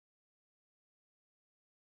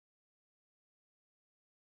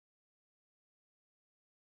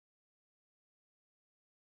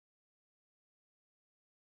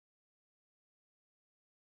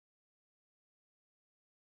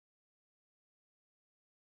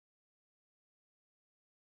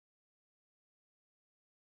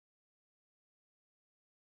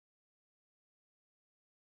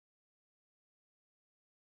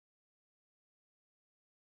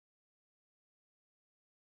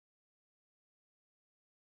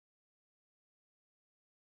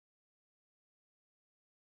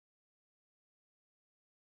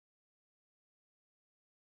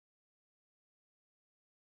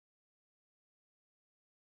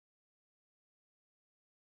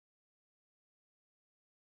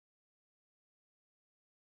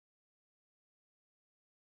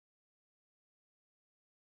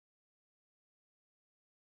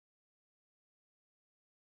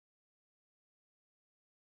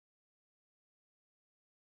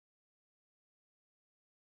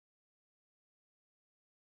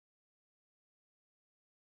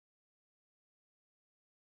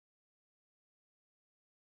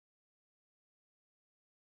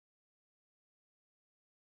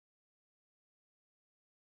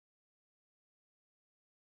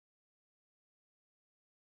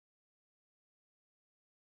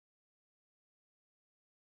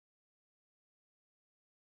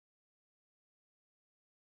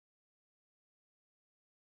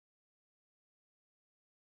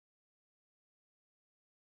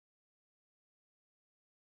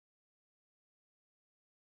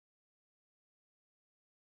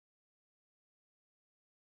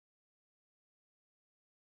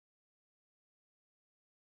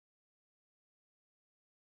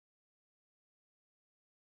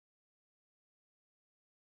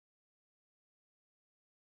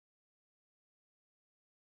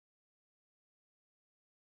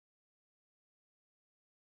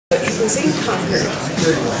It was in Concord.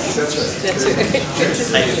 That's right. That's right.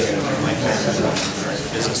 I do. My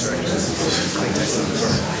business director.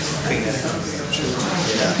 Clean energy.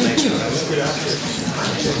 Yeah, thanks for that.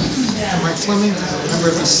 Mike Fleming,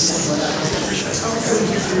 member of this.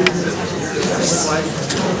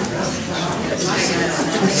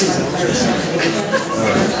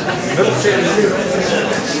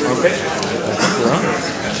 Okay.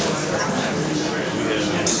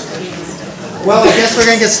 Well, I guess we're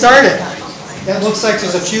going to get started. It looks like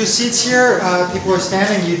there's a few seats here. People are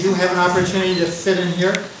standing. You do have an opportunity to fit in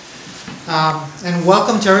here. And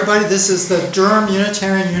welcome to everybody. This is the Durham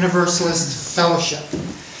Unitarian Universalist Fellowship.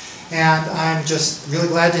 And I'm just really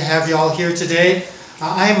glad to have you all here today.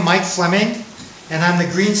 I am Mike Fleming, and I'm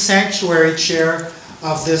the Green Sanctuary Chair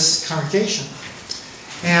of this congregation.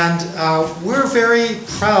 And we're very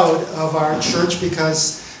proud of our church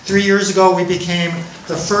because 3 years ago we became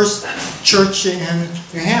the first church in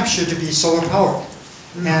New Hampshire to be solar powered.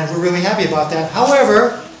 And we're really happy about that.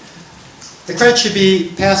 However, the credit should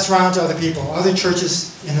be passed around to other people, other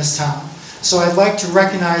churches in this town. So I'd like to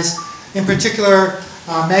recognize, in particular,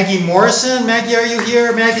 Maggie Morrison. Maggie, are you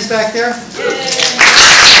here? Maggie's back there. She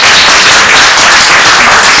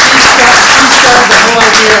started the whole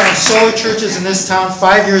idea of solar churches in this town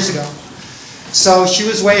 5 years ago. So she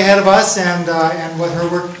was way ahead of us, and what her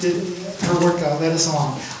work led us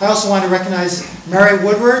along. I also want to recognize Mary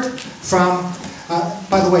Woodward from,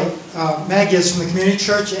 by the way, Maggie is from the community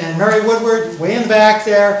church, and Mary Woodward, way in the back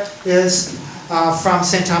there, is from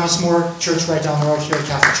St. Thomas More Church right down the road here at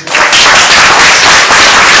Catholic Church. So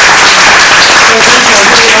these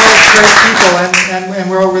are really all great people, and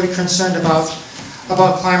we're all really concerned about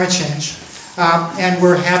climate change. And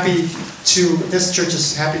we're happy to, this church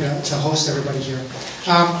is happy to host everybody here.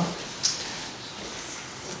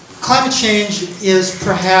 Climate change is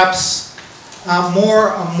perhaps more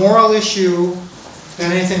a moral issue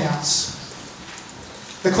than anything else.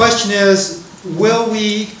 The question is, will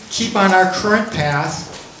we keep on our current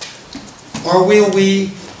path, or will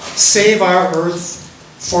we save our earth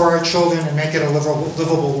for our children and make it a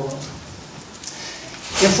livable world?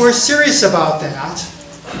 If we're serious about that,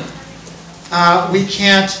 we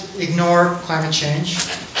can't ignore climate change,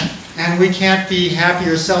 and we can't be happy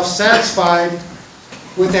or self-satisfied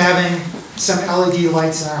with having some LED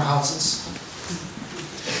lights in our houses.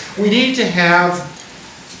 We need to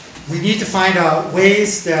find out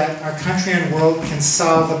ways that our country and world can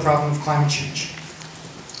solve the problem of climate change.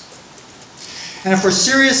 And if we're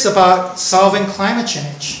serious about solving climate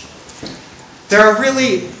change, there are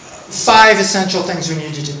really 5 essential things we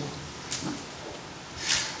need to do.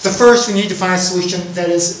 The first, we need to find a solution that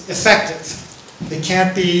is effective. It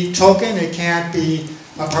can't be token, it can't be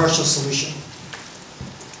a partial solution.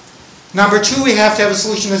 Number 2, we have to have a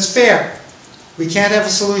solution that's fair. We can't have a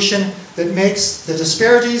solution that makes the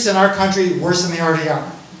disparities in our country worse than they already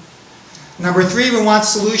are. Number 3, we want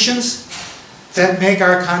solutions that make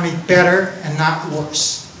our economy better and not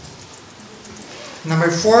worse.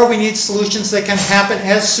 Number 4, we need solutions that can happen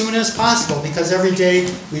as soon as possible, because every day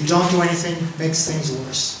we don't do anything makes things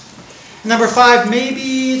worse. And number 5,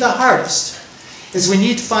 maybe the hardest, is we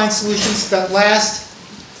need to find solutions that last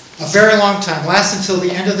a very long time, last until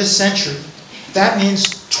the end of this century. That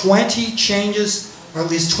means 20 changes, or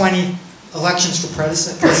at least 20 elections for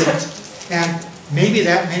president, and maybe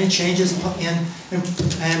that many changes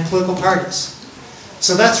in political parties.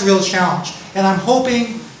 So that's a real challenge. And I'm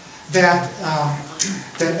hoping that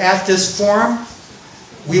at this forum,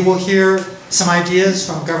 we will hear some ideas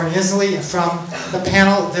from Governor Inslee and from the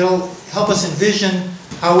panel that will help us envision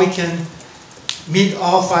how we can meet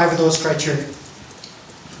all 5 of those criteria.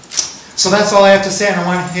 So that's all I have to say, and I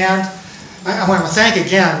want to thank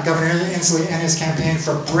again Governor Inslee and his campaign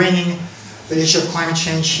for bringing the issue of climate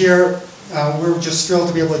change here. We're just thrilled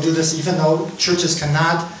to be able to do this, even though churches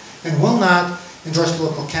cannot and will not endorse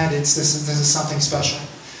political candidates. This is something special.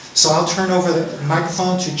 So I'll turn over the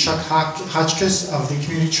microphone to Chuck Hotchkiss of the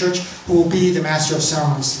Community Church, who will be the Master of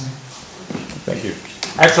Ceremonies tonight. Thank you.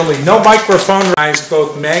 Actually, no microphone.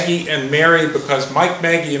 Both Maggie and Mary, because Mike,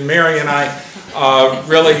 Maggie, and Mary and I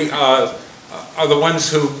really are the ones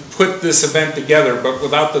who put this event together. But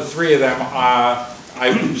without the 3 of them, I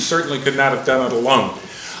certainly could not have done it alone.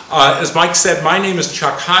 As Mike said, my name is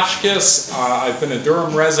Chuck Hotchkiss. I've been a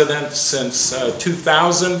Durham resident since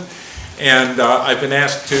 2000. And I've been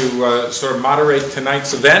asked to sort of moderate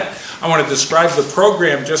tonight's event. I want to describe the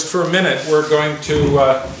program just for a minute. We're going to,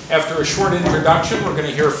 after a short introduction, we're going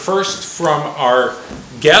to hear first from our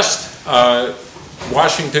guest,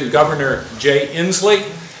 Washington Governor Jay Inslee.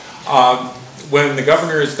 when the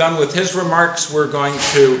governor is done with his remarks, we're going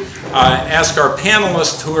to ask our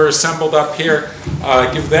panelists who are assembled up here,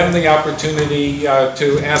 give them the opportunity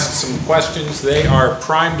to ask some questions. They are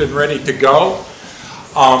primed and ready to go.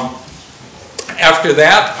 After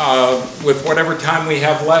that, with whatever time we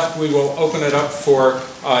have left, we will open it up for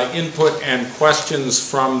input and questions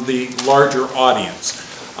from the larger audience.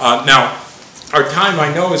 Now, our time,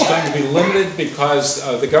 I know, is going to be limited because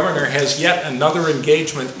the governor has yet another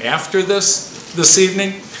engagement after this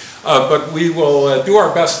evening, but we will do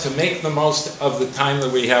our best to make the most of the time that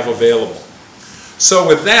we have available. So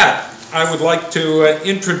with that, I would like to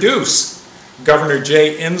introduce Governor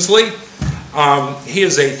Jay Inslee. He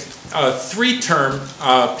is a three-term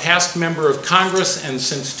past member of Congress, and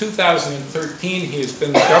since 2013 he has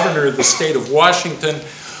been the governor of the state of Washington,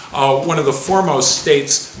 one of the foremost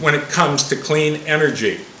states when it comes to clean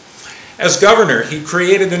energy. As governor, he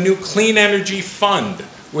created a new clean energy fund,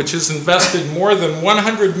 which has invested more than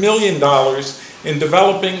 $100 million in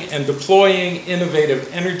developing and deploying innovative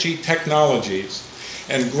energy technologies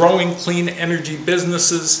and growing clean energy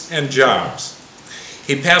businesses and jobs.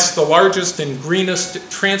 He passed the largest and greenest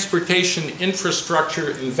transportation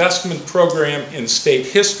infrastructure investment program in state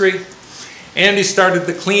history, and he started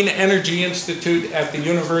the Clean Energy Institute at the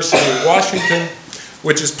University of Washington,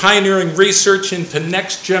 which is pioneering research into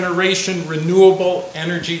next-generation renewable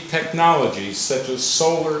energy technologies, such as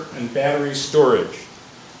solar and battery storage.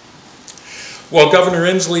 While Governor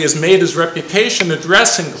Inslee has made his reputation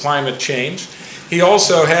addressing climate change, he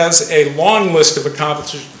also has a long list of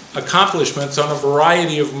accomplishments on a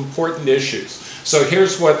variety of important issues. So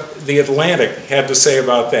here's what The Atlantic had to say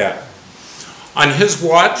about that. On his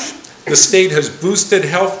watch, the state has boosted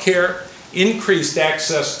health care, increased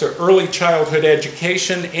access to early childhood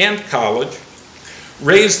education and college,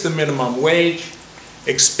 raised the minimum wage,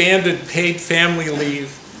 expanded paid family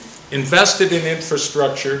leave, invested in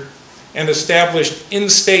infrastructure, and established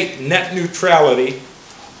in-state net neutrality,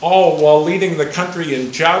 all while leading the country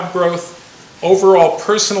in job growth, overall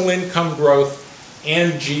personal income growth,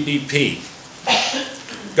 and GDP.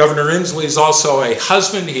 Governor Inslee is also a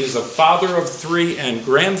husband. He is a father of 3 and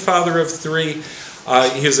grandfather of 3.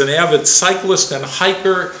 He is an avid cyclist and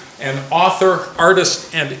hiker, and author,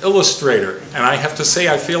 artist, and illustrator. And I have to say,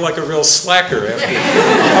 I feel like a real slacker after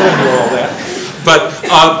telling you all that.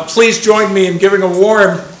 But please join me in giving a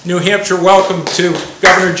warm New Hampshire welcome to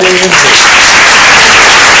Governor Jay Inslee.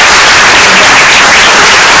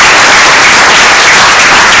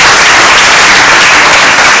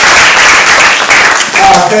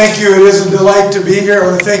 Thank you. It is a delight to be here. I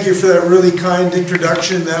want to thank you for that really kind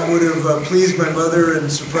introduction. That would have pleased my mother and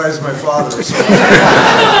surprised my father. So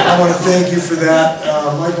I want to thank you for that.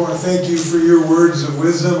 Mike, I want to thank you for your words of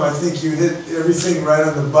wisdom. I think you hit everything right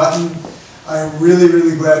on the button. I'm really,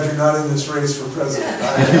 really glad you're not in this race for president.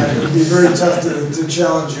 It would be very tough to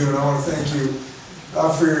challenge you, and I want to thank you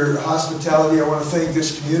for your hospitality. I want to thank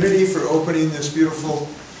this community for opening this beautiful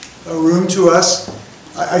room to us.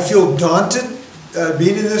 I feel daunted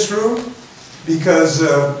being in this room, because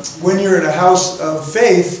when you're in a house of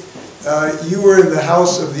faith, you were in the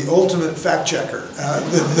house of the ultimate fact checker,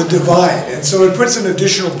 the divine, and so it puts an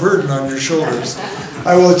additional burden on your shoulders.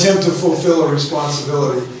 I will attempt to fulfill a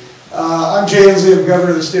responsibility. I'm Jay Inslee, I'm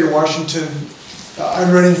governor of the state of Washington.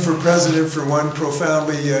 I'm running for president for one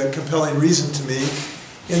profoundly compelling reason to me,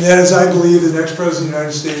 and that is I believe the next president of the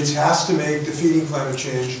United States has to make defeating climate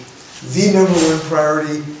change the #1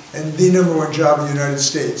 priority and the #1 job in the United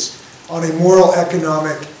States. On a moral,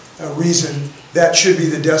 economic reason, that should be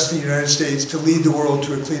the destiny of the United States, to lead the world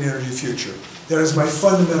to a clean energy future. That is my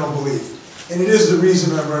fundamental belief. And it is the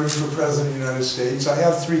reason I'm running for president of the United States. I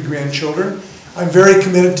have 3 grandchildren. I'm very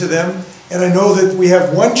committed to them, and I know that we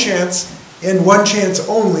have one chance, and one chance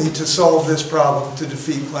only, to solve this problem, to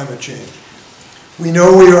defeat climate change. We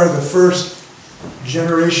know we are the first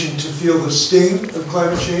generation to feel the sting of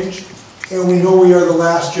climate change, and we know we are the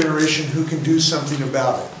last generation who can do something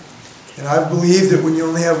about it. And I believe that when you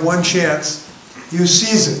only have one chance, you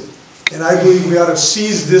seize it. And I believe we ought to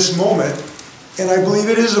seize this moment, and I believe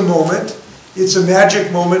it is a moment. It's a magic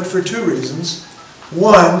moment for 2 reasons.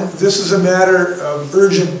 One, this is a matter of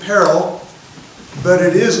urgent peril, but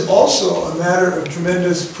it is also a matter of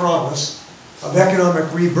tremendous promise, of economic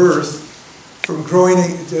rebirth, from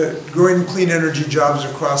growing clean energy jobs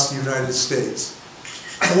across the United States.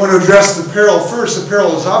 I want to address the peril first. The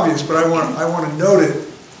peril is obvious, but I want to note it.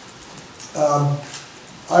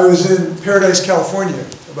 I was in Paradise, California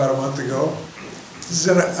about a month ago. This is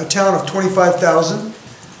in a town of 25,000.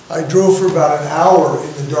 I drove for about an hour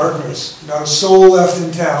in the darkness. Not a soul left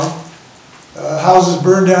in town. Houses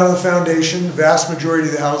burned down to the foundation. The vast majority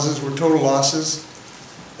of the houses were total losses.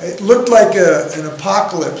 It looked like an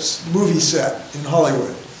apocalypse movie set in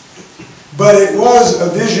Hollywood. But it was a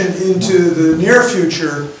vision into the near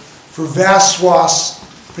future for vast swaths,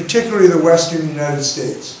 particularly the western United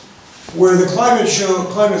States, where the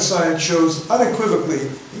climate science shows unequivocally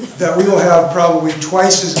that we will have probably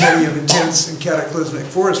twice as many of intense and cataclysmic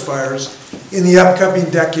forest fires in the upcoming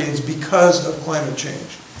decades because of climate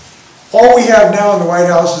change. All we have now in the White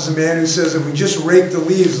House is a man who says if we just rake the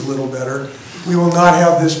leaves a little better, we will not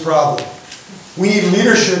have this problem. We need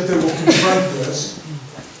leadership that will confront this,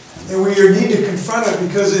 and we need to confront it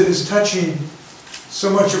because it is touching so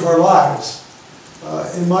much of our lives.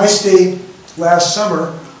 In my state last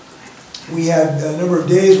summer, we had a number of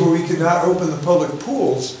days where we could not open the public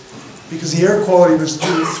pools because the air quality was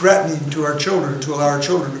too threatening to our children, to allow our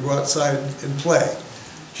children to go outside and play.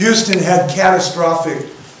 Houston had catastrophic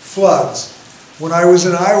floods. When I was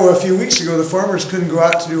in Iowa a few weeks ago, the farmers couldn't go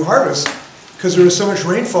out to do harvest because there was so much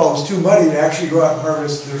rainfall, it was too muddy to actually go out and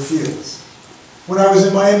harvest their fields. When I was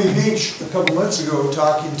in Miami Beach a couple months ago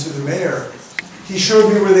talking to the mayor, he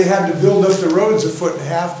showed me where they had to build up the roads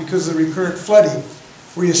 1.5 feet because of the recurrent flooding,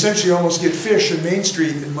 where you essentially almost get fish in Main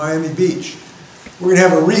Street in Miami Beach. We're going to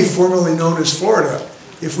have a reef formerly known as Florida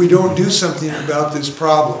if we don't do something about this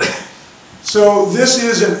problem. So this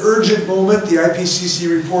is an urgent moment. The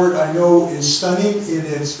IPCC report, I know, is stunning in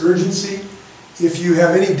its urgency. If you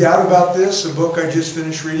have any doubt about this, a book I just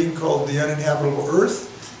finished reading called The Uninhabitable Earth,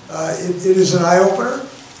 it is an eye-opener,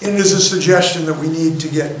 and it is a suggestion that we need to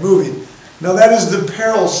get moving. Now that is the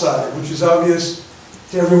peril side, which is obvious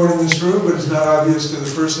to everyone in this room, but is not obvious to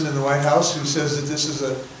the person in the White House who says that this is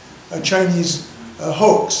a Chinese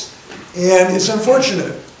hoax. And it's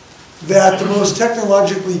unfortunate that the most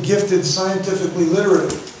technologically gifted, scientifically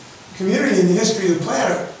literate community in the history of the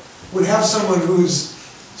planet would have someone who's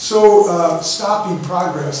so stopping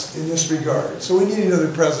progress in this regard. So we need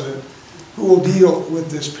another president who will deal with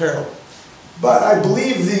this peril. But I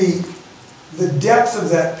believe the depth of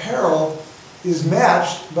that peril is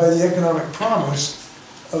matched by the economic promise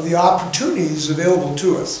of the opportunities available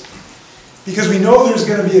to us. Because we know there's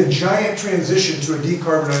going to be a giant transition to a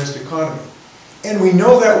decarbonized economy. And we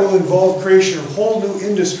know that will involve creation of whole new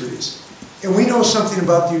industries. And we know something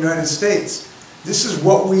about the United States. This is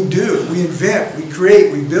what we do. We invent, we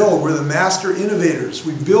create, we build. We're the master innovators.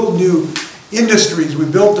 We build new industries. We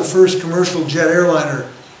built the first commercial jet airliner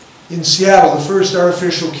in Seattle, the first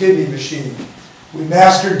artificial kidney machine. We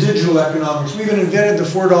mastered digital economics. We even invented the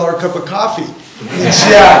 $4 cup of coffee in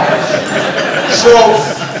Seattle. So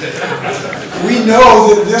we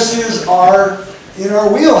know that this is in our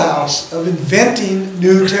wheelhouse of inventing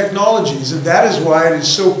new technologies, and that is why it is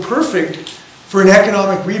so perfect for an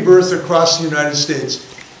economic rebirth across the United States.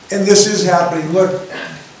 And this is happening. Look,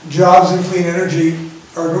 jobs in clean energy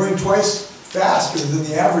are growing twice faster than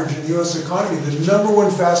the average in the U.S. economy. The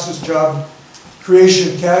 #1 fastest job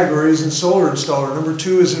creation category is in solar installer.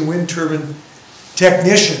 #2 is in wind turbine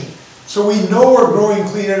technician. So we know we're growing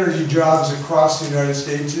clean energy jobs across the United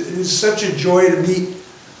States. It is such a joy to meet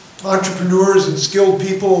entrepreneurs and skilled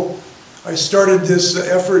people. I started this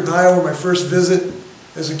effort in Iowa. My first visit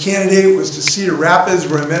as a candidate was to Cedar Rapids,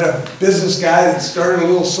 where I met a business guy that started a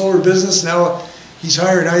little solar business. Now he's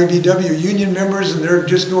hiring IBEW union members, and they're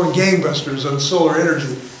just going gangbusters on solar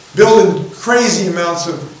energy, building crazy amounts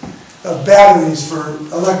of batteries for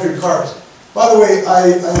electric cars. By the way,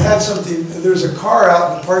 I had something. There's a car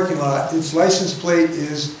out in the parking lot. Its license plate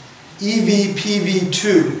is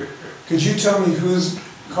EVPV2. Could you tell me whose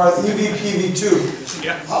car? EVPV2.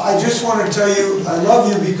 Yeah. I just want to tell you, I love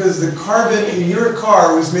you because the carbon in your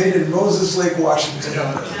car was made in Moses Lake, Washington.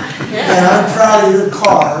 And I'm proud of your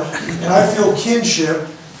car, and I feel kinship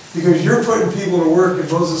because you're putting people to work in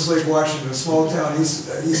Moses Lake, Washington, a small town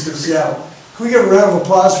east of Seattle. Can we give a round of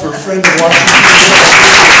applause for a friend of Washington?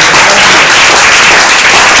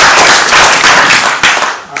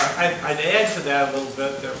 I'd add to that a little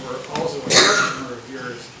bit that we're also a customer of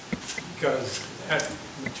yours because that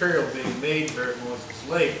material being made there at Moses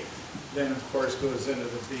Lake then of course goes into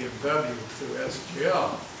the BMW through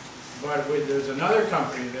SGL. But there's another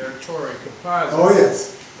company there, Torrey Composite. Oh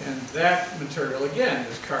yes. And that material again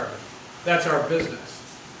is carbon. That's our business.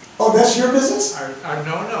 Oh, that's your business?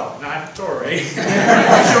 No, not Torrey.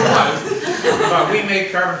 But we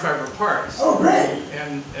make carbon fiber parts. Oh, great.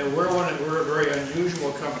 And we're a very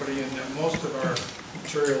unusual company in that most of our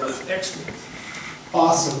material is export.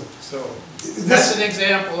 Awesome. So that's an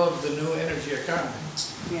example of the new energy economy.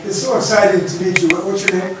 It's so exciting to meet you. What's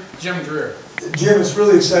your name? Jim Dreer. Jim, it's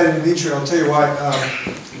really exciting to meet you, and I'll tell you why.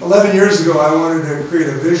 11 years ago, I wanted to create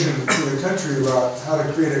a vision for the country about how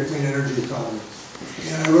to create a clean energy economy.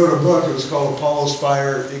 And I wrote a book, it was called Apollo's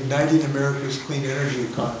Fire, Igniting America's Clean Energy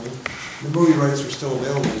Economy. The movie rights are still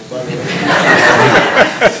available, by the way.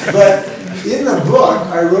 But in the book,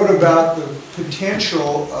 I wrote about the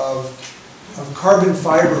potential of carbon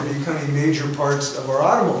fiber becoming major parts of our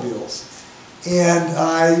automobiles. And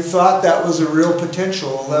I thought that was a real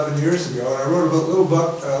potential 11 years ago. And I wrote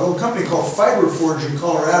about a little company called Fiber Forge in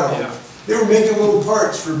Colorado. Yeah. They were making little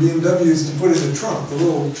parts for BMWs to put in the trunk, the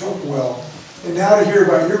little trunk well. And now to hear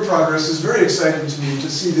about your progress is very exciting to me,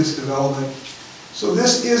 to see this development. So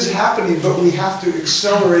this is happening, but we have to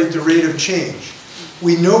accelerate the rate of change.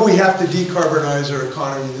 We know we have to decarbonize our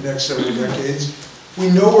economy in the next several decades.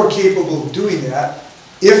 We know we're capable of doing that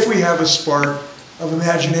if we have a spark of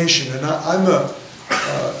imagination. And I'm a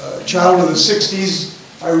child of the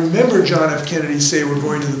 60s. I remember John F. Kennedy say we're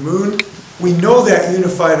going to the moon. We know that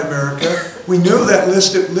unified America. We know that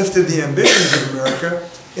lifted the ambitions of America.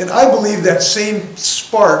 And I believe that same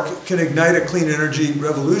spark can ignite a clean energy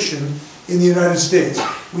revolution in the United States.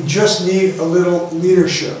 We just need a little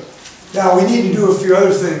leadership. Now, we need to do a few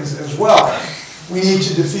other things as well. We need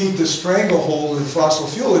to defeat the stranglehold of the fossil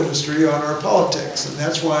fuel industry on our politics. And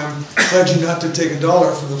that's why I'm pledging not to take a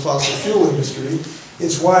dollar from the fossil fuel industry.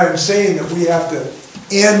 It's why I'm saying that we have to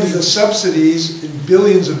end the subsidies in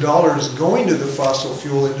billions of dollars going to the fossil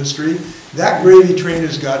fuel industry. That gravy train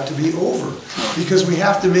has got to be over. Because we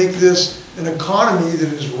have to make this an economy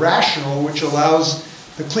that is rational, which allows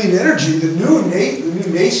the clean energy, the new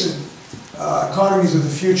nascent economies of the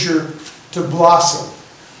future to blossom.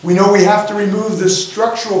 We know we have to remove the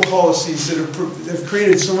structural policies that have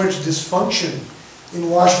created so much dysfunction in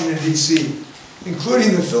Washington, D.C.,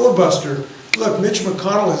 including the filibuster. Look, Mitch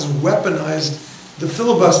McConnell has weaponized the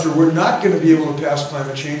filibuster. We're not going to be able to pass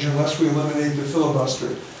climate change unless we eliminate the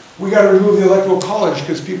filibuster. We got to remove the electoral college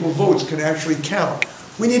because people's votes can actually count.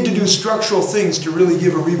 We need to do structural things to really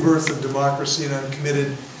give a rebirth of democracy, and I'm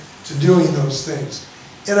committed to doing those things.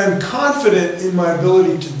 And I'm confident in my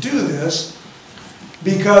ability to do this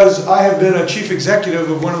because I have been a chief executive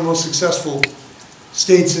of one of the most successful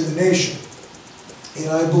states in the nation. And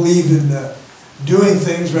I believe in doing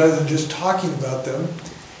things rather than just talking about them.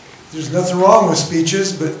 There's nothing wrong with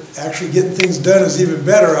speeches, but actually getting things done is even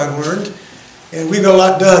better, I've learned. And we've got a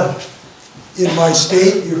lot done in my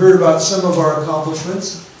state. You heard about some of our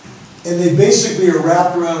accomplishments. And they basically are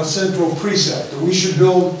wrapped around a central precept that we should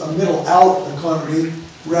build a middle-out economy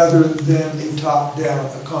rather than a top-down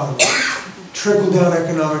economy. Trickle-down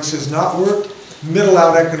economics has not worked.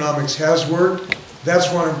 Middle-out economics has worked.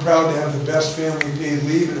 That's why I'm proud to have the best family paid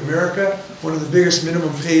leave in America, one of the biggest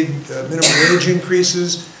minimum wage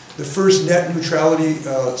increases, the first net neutrality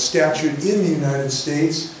statute in the United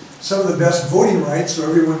States, some of the best voting rights so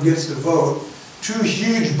everyone gets to vote, two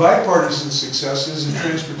huge bipartisan successes in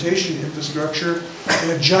transportation infrastructure,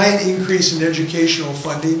 and a giant increase in educational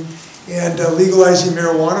funding, and legalizing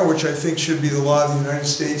marijuana, which I think should be the law of the United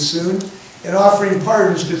States soon, and offering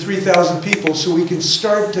pardons to 3,000 people so we can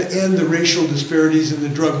start to end the racial disparities in the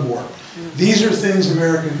drug war. These are things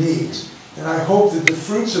America needs. And I hope that the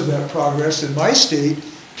fruits of that progress in my state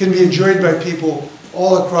can be enjoyed by people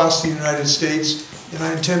all across the United States. And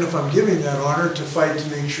I intend, if I'm giving that honor, to fight to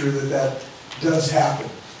make sure that that does happen.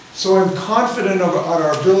 So I'm confident about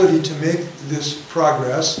our ability to make this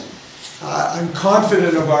progress. I'm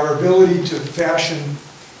confident of our ability to fashion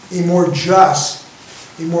a more just,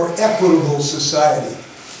 a more equitable society.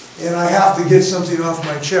 And I have to get something off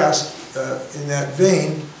my chest in that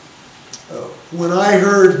vein. When I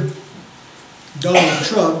heard Donald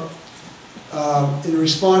Trump, in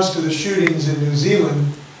response to the shootings in New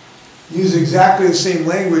Zealand, use exactly the same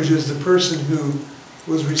language as the person who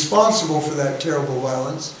was responsible for that terrible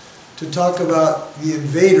violence, to talk about the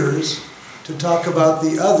invaders, to talk about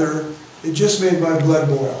the other, it just made my blood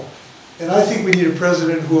boil. And I think we need a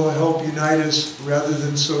president who will help unite us rather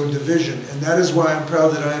than sow division. And that is why I'm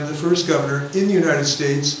proud that I am the first governor in the United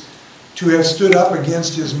States to have stood up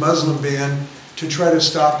against his Muslim ban to try to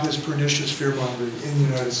stop his pernicious fear-mongering in the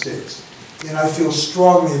United States. And I feel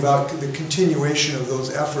strongly about the continuation of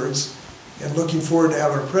those efforts and looking forward to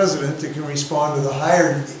having a president that can respond to the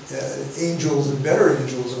higher angels and better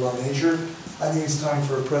angels of our nature. I think it's time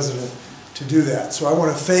for a president to do that. So I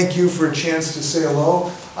want to thank you for a chance to say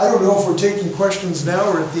hello. I don't know if we're taking questions now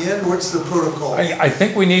or at the end. What's the protocol? I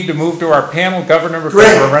think we need to move to our panel, Governor, because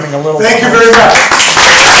Great. we're running a little Thank you very much.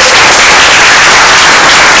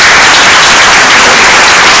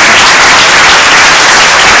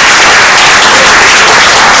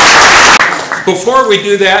 Before we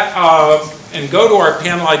do that, and go to our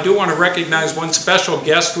panel, I do want to recognize one special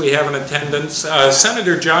guest we have in attendance.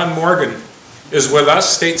 Senator John Morgan is with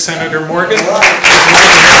us, State Senator Morgan.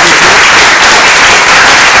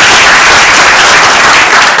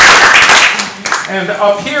 And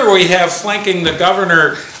up here we have, flanking the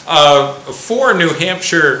governor, 4 New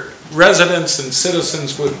Hampshire residents and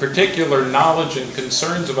citizens with particular knowledge and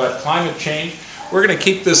concerns about climate change. We're going to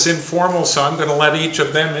keep this informal, so I'm going to let each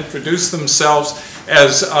of them introduce themselves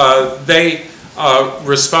as they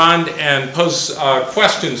respond and pose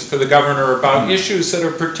questions to the governor about issues that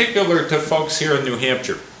are particular to folks here in New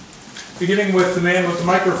Hampshire. Beginning with the man with the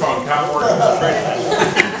microphone, Tom Morgan.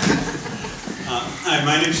 Hi,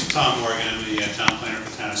 my name is Tom Morgan. I'm the town planner for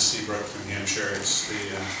the town of Seabrook, New Hampshire. It's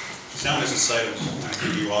the town is a site of, I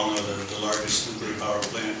think you all know, the largest nuclear power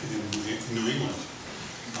plant in New England.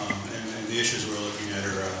 And the issues we're looking at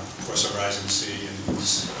are, of course, a rising sea, and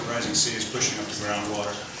the rising sea is pushing up the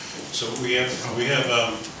groundwater. So we have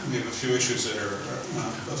a few issues that are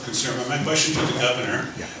of concern. But my question to the governor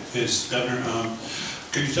is, Governor,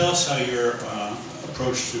 could you tell us how your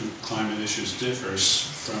approach to climate issues differs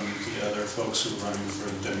from the other folks who are running for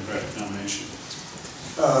the Democratic nomination?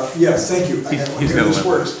 Yes, thank you. This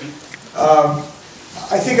works.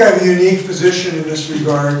 I think I have a unique position in this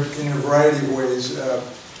regard in a variety of ways.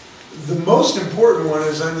 The most important one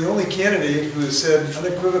is I'm the only candidate who has said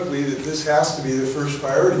unequivocally that this has to be the first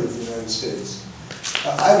priority of the United States.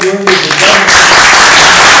 I've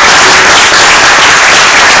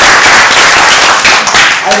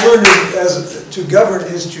learned to govern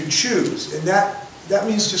is to choose, and that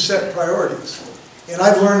means to set priorities. And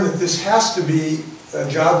I've learned that this has to be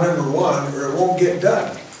job number 1 or it won't get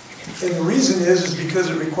done. And the reason is because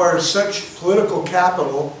it requires such political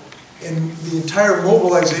capital and the entire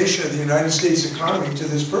mobilization of the United States economy to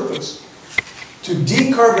this purpose. To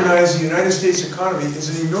decarbonize the United States economy is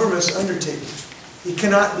an enormous undertaking. It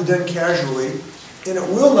cannot be done casually, and it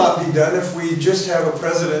will not be done if we just have a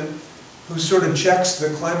president who sort of checks the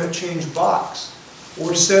climate change box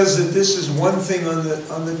or says that this is one thing on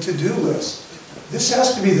the to-do list. This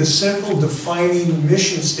has to be the central defining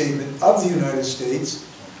mission statement of the United States,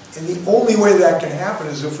 and the only way that can happen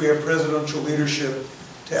is if we have presidential leadership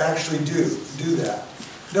to actually do that.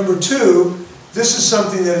 Number 2, this is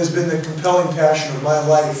something that has been the compelling passion of my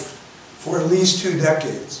life for at least 2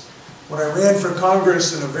 decades. When I ran for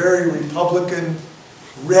Congress in a very Republican,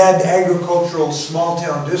 red agricultural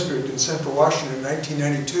small-town district in central Washington in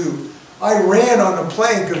 1992, I ran on the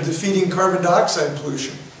plank of defeating carbon dioxide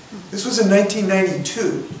pollution. This was in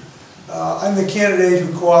 1992. I'm the candidate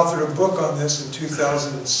who co-authored a book on this in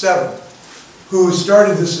 2007. Who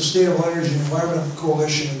started the Sustainable Energy and Environment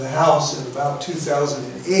Coalition in the House in about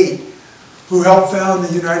 2008, who helped found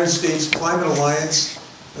the United States Climate Alliance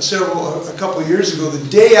a couple of years ago, the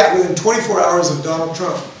day within 24 hours of Donald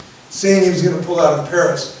Trump saying he was going to pull out of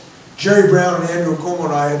Paris. Jerry Brown and Andrew Cuomo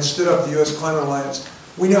and I had stood up the U.S. Climate Alliance.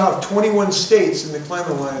 We now have 21 states in the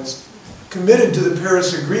Climate Alliance committed to the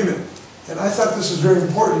Paris Agreement. And I thought this was very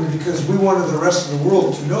important because we wanted the rest of the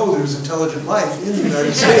world to know there's intelligent life in the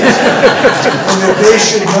United States. And that they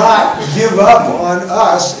should not give up on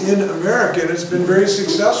us in America. And it's been very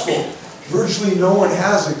successful. Virtually no one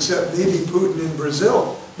has except maybe Putin in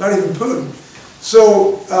Brazil. Not even Putin.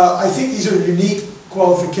 So I think these are unique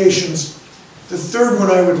qualifications. The third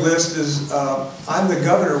one I would list is I'm the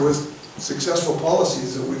governor with successful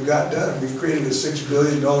policies that we've got done. We've created a $6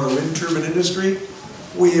 billion wind turbine industry.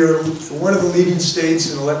 We are one of the leading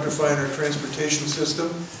states in electrifying our transportation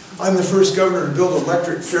system. I'm the first governor to build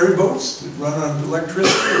electric ferry boats that run on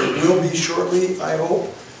electricity, or will be shortly, I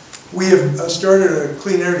hope. We have started a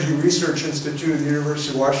Clean Energy Research Institute at the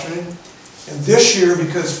University of Washington. And this year,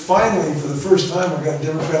 because finally, for the first time, we've got a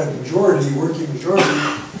Democratic majority, working majority,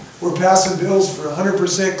 we're passing bills for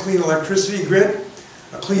 100% clean electricity grid,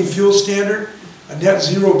 a clean fuel standard, a net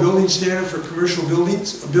zero building standard for commercial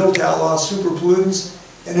buildings, a bill to outlaw super pollutants,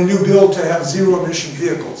 and a new bill to have zero emission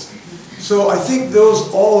vehicles. So I think those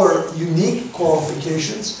all are unique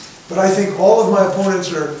qualifications, but I think all of my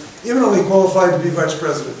opponents are eminently qualified to be vice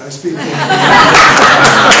president. I speak for them.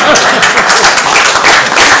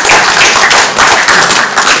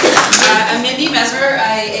 I'm Mindy Mesmer.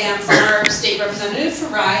 I am former state representative for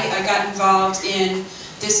Rye. I got involved in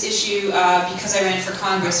this issue because I ran for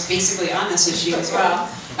Congress basically on this issue as well.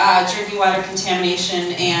 Drinking water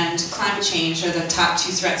contamination and climate change are the top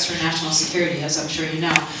 2 threats for national security, as I'm sure you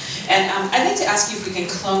know. And I'd like to ask you if we can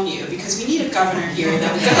clone you, because we need a governor here.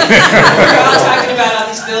 That we're all talking about all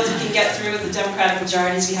these bills we can get through with the Democratic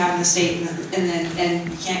majorities we have in the state, and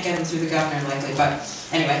we can't get them through the governor likely. But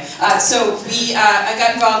Anyway, so I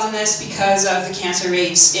got involved in this because of the cancer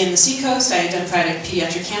rates in the Seacoast. I identified a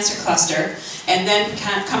pediatric cancer cluster, and then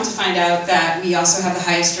come to find out that we also have the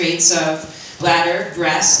highest rates of bladder,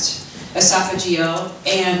 breast, esophageal,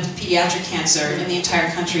 and pediatric cancer in the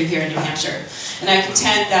entire country here in New Hampshire. And I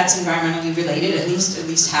contend that's environmentally related. At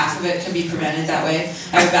least half of it can be prevented that way.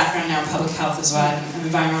 I have a background now in public health as well. I'm an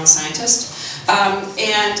environmental scientist.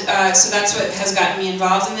 So that's what has gotten me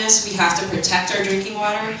involved in this. We have to protect our drinking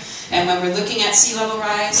water, and when we're looking at sea level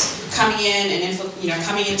rise coming in and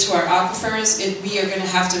coming into our aquifers, we are going to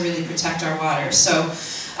have to really protect our water. So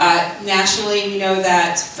nationally, we know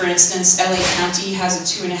that, for instance, LA County has a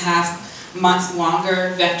 2.5-month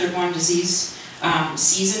longer vector-borne disease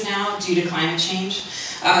season now due to climate change.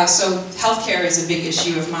 So healthcare is a big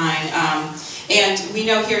issue of mine. And we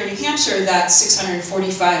know here in New Hampshire that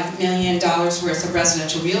 $645 million worth of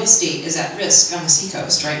residential real estate is at risk on the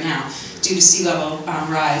seacoast right now due to sea level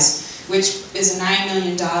rise, which is a $9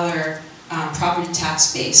 million property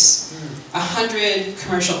tax base. 100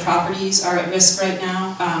 commercial properties are at risk right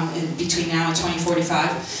now, between now and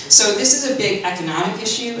 2045. So this is a big economic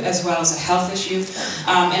issue as well as a health issue.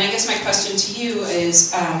 And I guess my question to you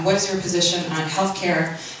is, what is your position on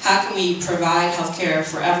healthcare? How can we provide healthcare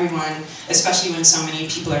for everyone, especially when so many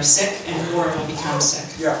people are sick and or will become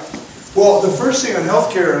sick? Yeah. Well, the first thing on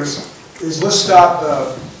healthcare is let's stop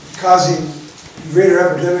causing greater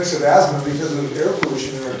epidemics of asthma because of air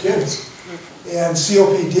pollution in our kids, and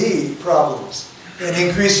COPD problems, and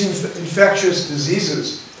increasing infectious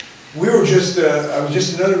diseases. We were just, I was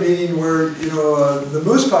just in another meeting where, the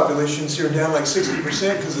moose populations here are down like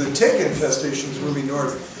 60% because of the tick infestations moving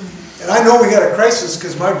north. And I know we got a crisis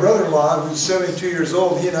because my brother-in-law, who's 72 years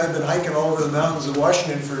old, he and I have been hiking all over the mountains of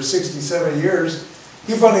Washington for 60, 70 years.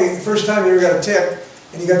 He finally, the first time he ever got a tick,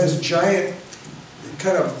 and he got this giant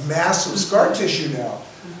kind of mass of scar tissue now.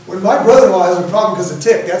 When my brother-in-law has a problem because of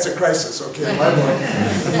tick, that's a crisis, okay, in my mind,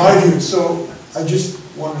 in my view. So I just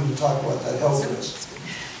wanted to talk about that health risk.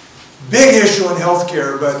 Big issue in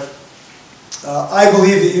healthcare, but I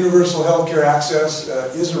believe that universal healthcare access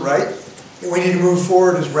is a right, and we need to move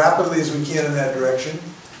forward as rapidly as we can in that direction.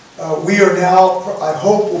 We are now, I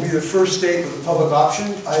hope, will be the first state with a public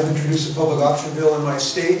option. I've introduced a public option bill in my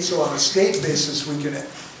state, so on a state basis we can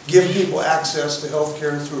give people access to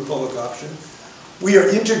healthcare through a public option. We are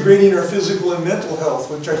integrating our physical and mental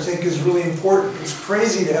health, which I think is really important. It's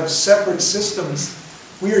crazy to have separate systems.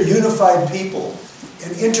 We are unified people,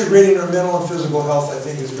 and integrating our mental and physical health, I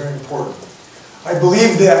think, is very important. I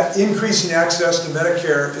believe that increasing access to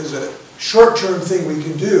Medicare is a short-term thing we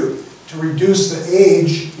can do to reduce the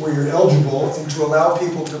age where you're eligible and to allow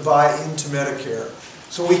people to buy into Medicare.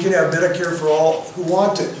 So we can have Medicare for all who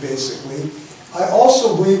want it, basically. I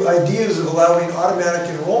also believe ideas of allowing automatic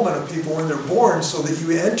enrollment of people when they're born so that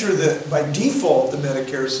you enter by default the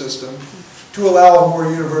Medicare system to allow a more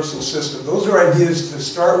universal system. Those are ideas to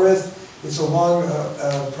start with. It's a long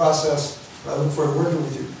process. I look forward to working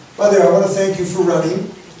with you. By the way, I want to thank you for running.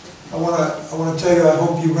 I want to tell you I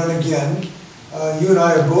hope you run again. You and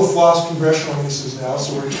I have both lost congressional races now,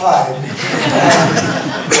 so we're tied.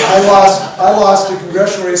 I lost a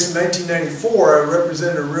congressional race in 1994. I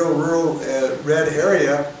represented a real rural red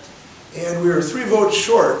area, and we were 3 votes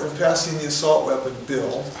short of passing the assault weapon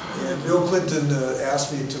bill. And Bill Clinton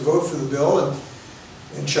asked me to vote for the bill,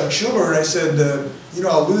 and Chuck Schumer, and I said,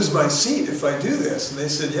 I'll lose my seat if I do this. And they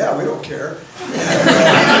said, yeah, we don't care.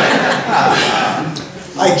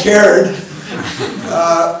 I cared.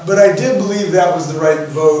 But I did believe that was the right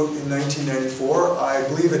vote in 1994. I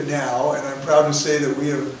believe it now, and I'm proud to say that we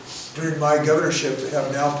have, during my governorship,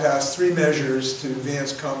 have now passed 3 measures to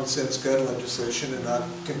advance common sense gun legislation, and I'll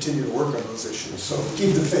continue to work on those issues. So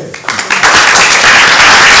keep the faith.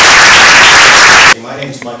 My name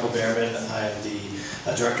is Michael Behrman. I'm the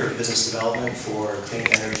Director of Business Development for Clean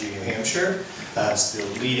Energy New Hampshire. It's the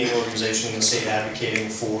leading organization in the state advocating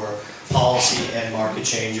for policy and market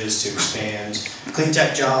changes to expand clean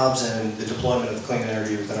tech jobs and the deployment of clean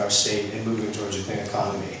energy within our state and moving towards a clean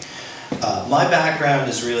economy. My background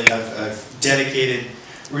is really, I've dedicated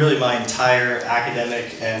really my entire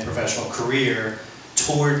academic and professional career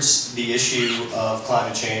towards the issue of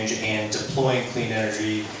climate change and deploying clean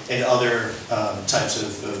energy and other types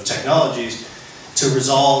of technologies to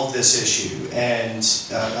resolve this issue. And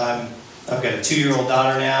I've got a 2-year-old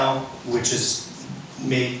daughter now, which has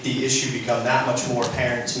made the issue become that much more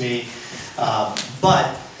apparent to me.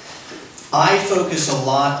 But I focus a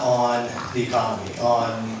lot on the economy,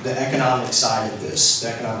 on the economic side of this, the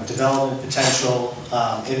economic development potential.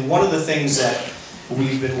 And one of the things that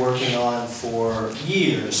we've been working on for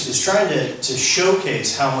years is trying to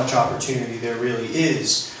showcase how much opportunity there really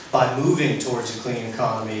is by moving towards a clean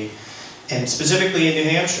economy, and specifically in New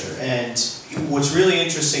Hampshire. And what's really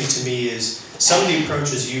interesting to me is some of the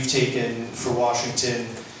approaches you've taken for Washington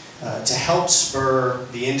to help spur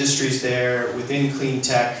the industries there within clean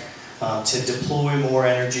tech, to deploy more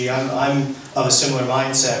energy. I'm of a similar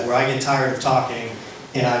mindset where I get tired of talking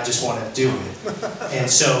and I just want to do it. And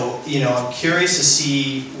so, I'm curious to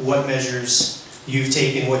see what measures you've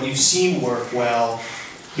taken, what you've seen work well.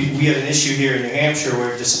 We have an issue here in New Hampshire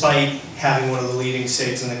where, despite having one of the leading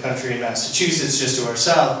states in the country in Massachusetts just to our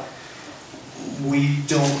south, we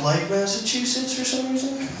don't like Massachusetts for some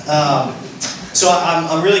reason. So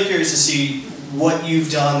I'm really curious to see what you've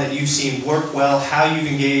done that you've seen work well, how you've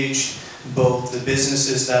engaged both the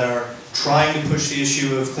businesses that are trying to push the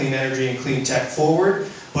issue of clean energy and clean tech forward,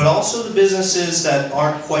 but also the businesses that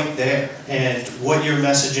aren't quite there, and what you're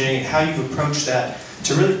messaging and how you've approached that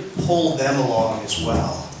to really pull them along as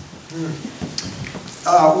well.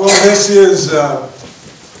 Well, this is,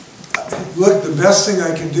 look, the best thing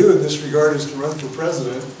I can do in this regard is to run for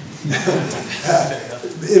president.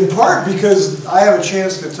 In part because I have a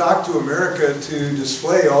chance to talk to America to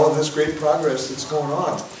display all of this great progress that's going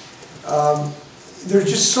on. There's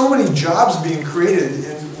just so many jobs being created,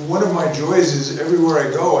 and one of my joys is everywhere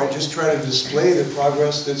I go, I just try to display the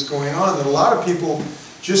progress that's going on that a lot of people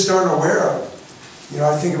just aren't aware of.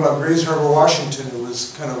 I think about Grays Harbor, Washington. It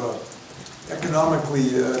was kind of a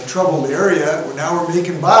economically troubled area. Now we're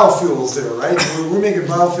making biofuels there, right? We're making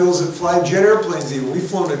biofuels that fly jet airplanes even. We've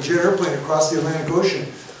flown a jet airplane across the Atlantic Ocean.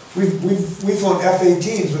 We've flown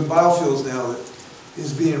F-18s with biofuels now that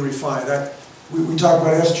is being refined. We talk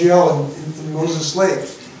about SGL in Moses Lake.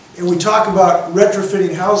 And we talk about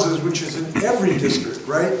retrofitting houses, which is in every district,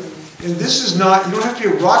 right? And this is not, you don't have to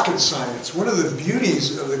be a rocket science. One of the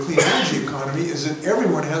beauties of the clean energy economy is that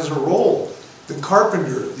everyone has a role. The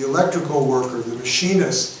carpenter, the electrical worker, the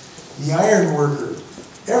machinist, the iron worker.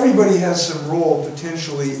 Everybody has some role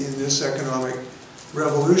potentially in this economic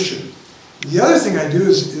revolution. The other thing I do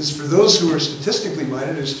is for those who are statistically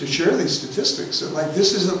minded is to share these statistics. So like,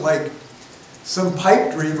 this isn't like some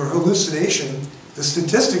pipe dream or hallucination. The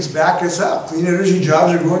statistics back us up. Clean energy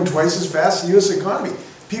jobs are growing twice as fast as the U.S. economy.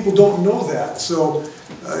 People don't know that. So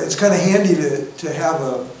it's kind of handy to have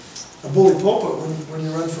a bully pulpit when you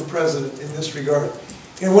run for president in this regard.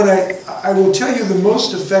 And when I will tell you the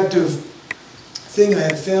most effective thing I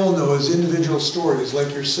have found, though, is individual stories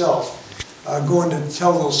like yourself, going to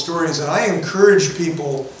tell those stories. And I encourage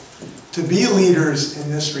people to be leaders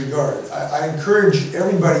in this regard. I encourage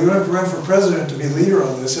everybody, you don't have to run for president to be a leader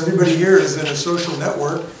on this. Everybody here is in a social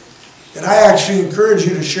network. And I actually encourage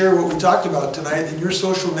you to share what we talked about tonight in your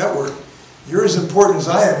social network. You're as important as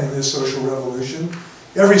I am in this social revolution.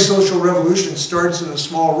 Every social revolution starts in a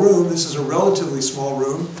small room. This is a relatively small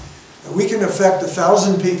room. And we can affect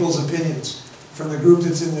 1,000 people's opinions from the group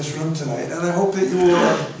that's in this room tonight. And I hope that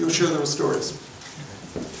you'll share those stories.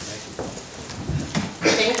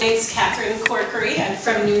 My name's CatherineCorkery. I'm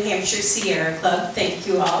from New Hampshire SierraClub. Thank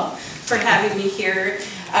you all for having me here.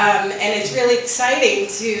 And it's really exciting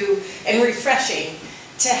and refreshing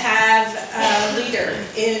to have a leader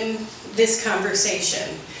in this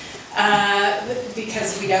conversation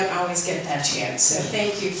because we don't always get that chance. So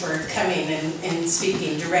thank you for coming and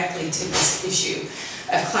speaking directly to this issue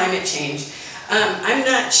of climate change. I'm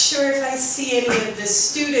not sure if I see any of the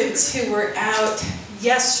students who were out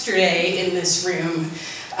yesterday in this room,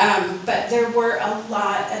 but there were a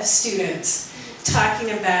lot of students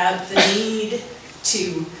talking about the need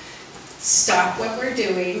to stop what we're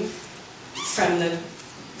doing from the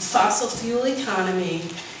fossil fuel economy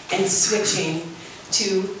and switching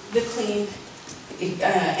to the clean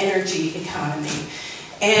energy economy.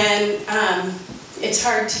 And it's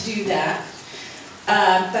hard to do that.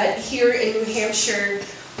 But here in New Hampshire,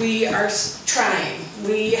 we are trying.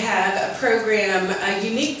 We have a program, a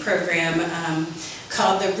unique program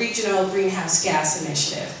called the Regional Greenhouse Gas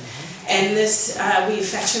Initiative. And this, we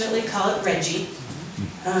affectionately call it Reggie,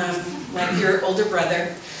 like your older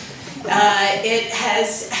brother. It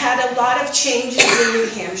has had a lot of changes in New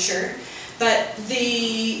Hampshire, but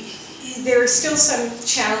there are still some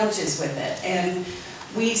challenges with it. And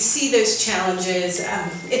we see those challenges.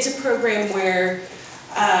 It's a program where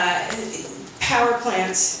power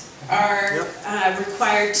plants are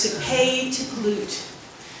required to pay to pollute.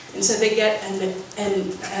 And so they get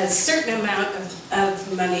a certain amount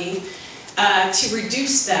of money to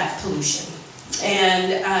reduce that pollution.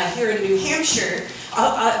 And here in New Hampshire,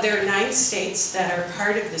 there are 9 states that are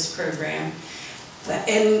part of this program.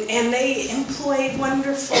 And they employ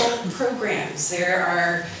wonderful programs. There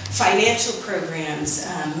are financial programs,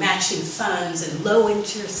 matching funds and low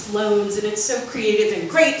interest loans, and it's so creative and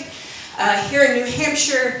great. Here in New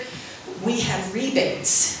Hampshire, we have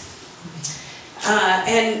rebates.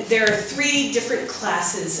 And there are 3 different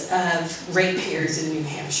classes of ratepayers in New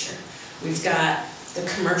Hampshire. We've got the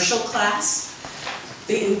commercial class,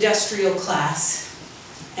 the industrial class,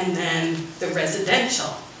 and then the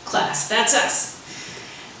residential class. That's us.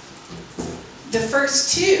 The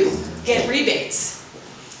first 2 get rebates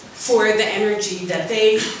for the energy that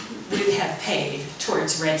they would have paid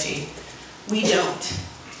towards Reggie. We don't.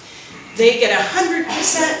 They get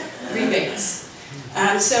 100% rebates.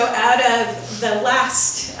 So out of the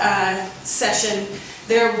last session,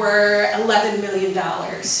 there were $11 million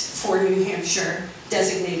for New Hampshire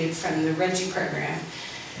designated from the Reggie program.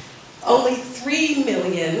 Only $3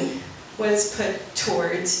 million was put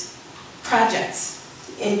towards projects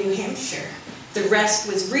in New Hampshire. The rest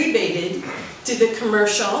was rebated to the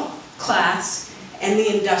commercial class and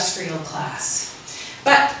the industrial class.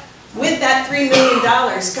 But with that $3 million,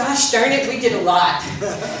 gosh darn it, we did a lot.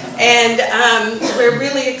 And we're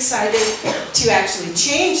really excited to actually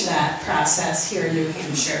change that process here in New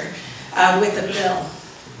Hampshire with a bill.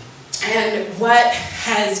 And what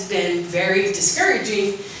has been very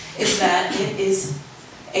discouraging is that it is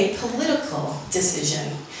a political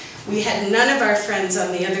decision. We had none of our friends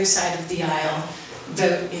on the other side of the aisle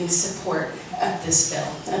vote in support of this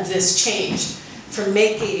bill, of this change, for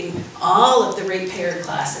making all of the ratepayer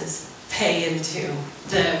classes pay into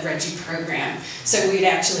the Reggie program. So we'd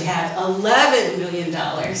actually have $11 million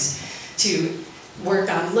to work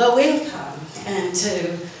on low income and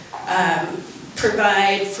to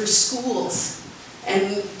provide for schools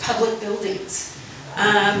and public buildings.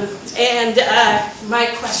 My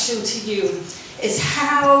question to you is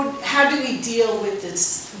how do we deal with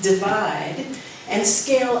this divide and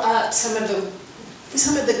scale up some of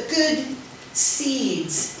the good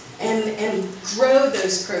seeds and grow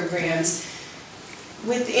those programs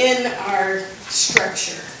within our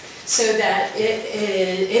structure so that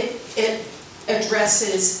it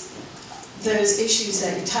addresses those issues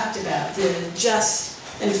that you talked about, the just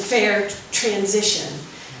and fair transition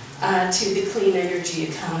to the clean energy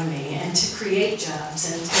economy and to create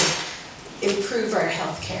jobs and to improve our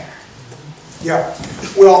health care. Yeah,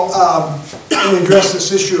 well, to address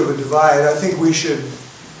this issue of a divide, I think we should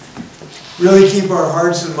really keep our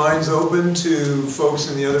hearts and minds open to folks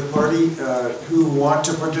in the other party who want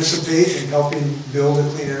to participate in helping build a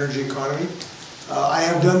clean energy economy. I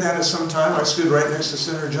have done that at some time. I stood right next to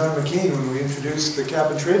Senator John McCain when we introduced the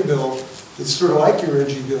cap and trade bill. It's sort of like your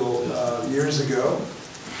Reggie bill years ago.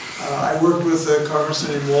 I worked with a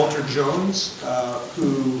congressman named Walter Jones,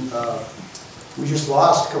 who we just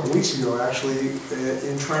lost a couple weeks ago, actually,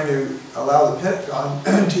 in trying to allow the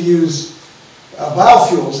Pentagon to use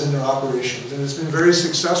biofuels in their operations, and it's been very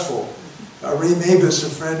successful. Ray Mabus, a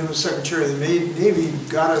friend who was Secretary of the Navy,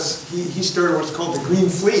 got us, he started what's called the Green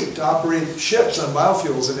Fleet to operate ships on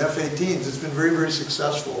biofuels and F-18s. It's been very, very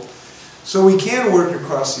successful. So we can work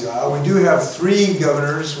across the aisle. We do have 3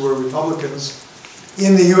 governors who are Republicans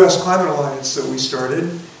in the U.S. Climate Alliance that we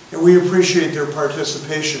started, and we appreciate their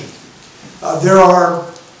participation. There are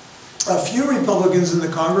a few Republicans in the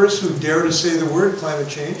Congress who dare to say the word climate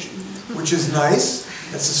change, which is nice.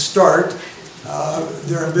 That's a start.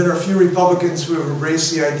 There have been a few Republicans who have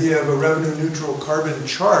embraced the idea of a revenue-neutral carbon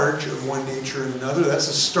charge of one nature and another. That's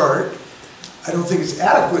a start. I don't think it's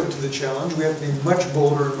adequate to the challenge. We have to be much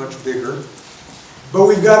bolder and much bigger. But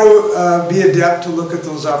we've got to be adept to look at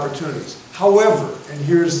those opportunities. However, and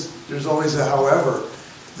there's always a however,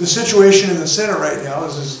 the situation in the Senate right now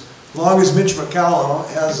is as long as Mitch McConnell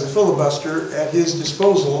has a filibuster at his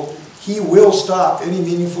disposal, he will stop any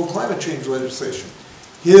meaningful climate change legislation.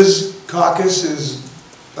 His caucus is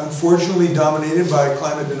unfortunately dominated by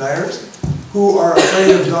climate deniers who are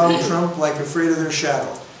afraid of Donald Trump like afraid of their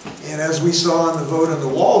shadow. And as we saw in the vote on the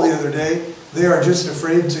wall the other day, they are just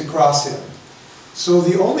afraid to cross him. So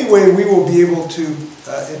the only way we will be able to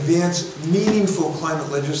advance meaningful climate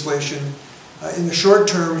legislation in the short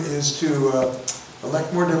term is to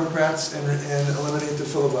elect more Democrats and eliminate the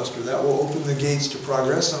filibuster. That will open the gates to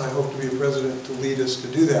progress, and I hope to be a president to lead us to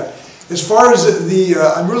do that. As far as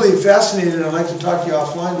I'm really fascinated, and I'd like to talk to you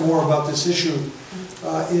offline more about this issue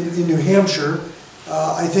in New Hampshire.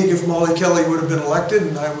 I think if Molly Kelly would have been elected,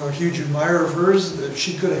 and I'm a huge admirer of hers, that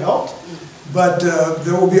she could have helped. But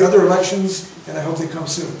there will be other elections, and I hope they come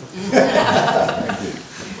soon.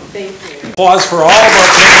 Thank you. Applause for all of our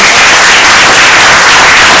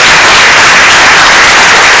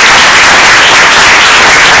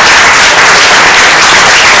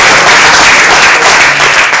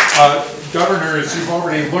as you've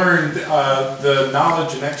already learned, the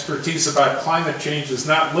knowledge and expertise about climate change is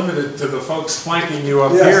not limited to the folks flanking you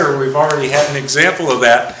up here. We've already had an example of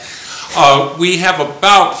that. We have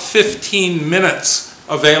about 15 minutes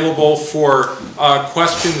available for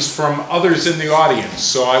questions from others in the audience.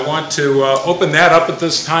 So I want to open that up at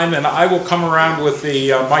this time, and I will come around with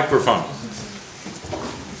the microphone.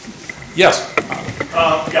 Yes?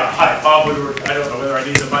 Yeah, hi, Bob Woodward. I don't know whether I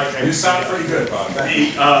need the mic. You sound pretty good, Bob.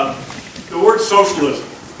 The word socialism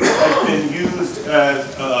has been used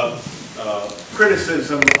as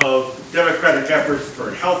criticism of democratic efforts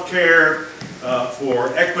for health care,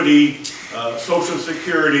 for equity, social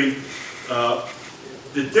security.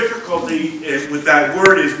 The difficulty with that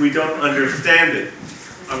word is we don't understand it,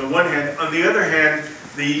 on the one hand. On the other hand,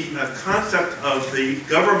 the concept of the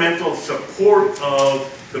governmental support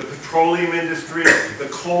of the petroleum industry, the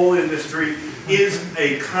coal industry, is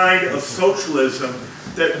a kind of socialism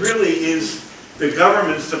that really is the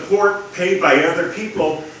government support paid by other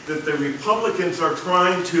people that the Republicans are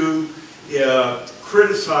trying to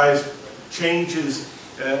criticize changes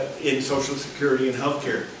in Social Security and health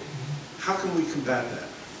care. How can we combat that?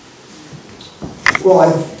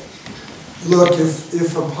 Well, look, if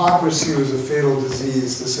hypocrisy was a fatal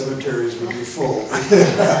disease, the cemeteries would be full.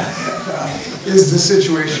 Is the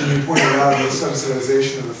situation you pointed out in the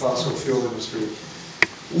subsidization of the fossil fuel industry.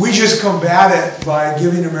 We just combat it by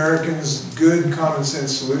giving Americans good common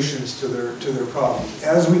sense solutions to their problems,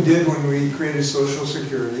 as we did when we created Social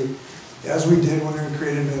Security, as we did when we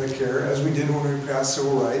created Medicare, as we did when we passed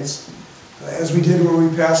civil rights, as we did when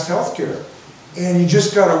we passed health care. And you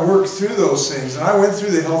just got to work through those things. And I went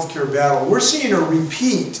through the healthcare battle. We're seeing a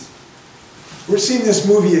repeat. We're seeing this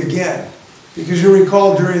movie again. Because you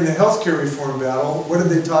recall during the healthcare reform battle, what did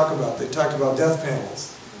they talk about? They talked about death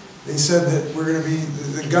panels. They said that we're going to be,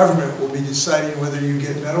 the government will be deciding whether you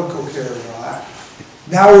get medical care or not.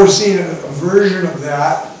 Now we're seeing a version of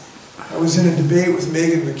that. I was in a debate with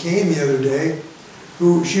Meghan McCain the other day,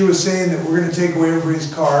 she was saying that we're going to take away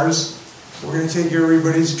everybody's cars. We're going to take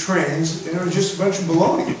everybody's trains, and it was just a bunch of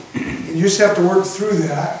baloney. And you just have to work through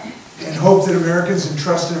that and hope that Americans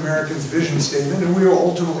entrust in Americans' vision statement, and we will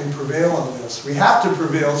ultimately prevail on this. We have to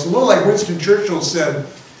prevail. It's a little like Winston Churchill said,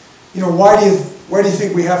 you know, why do you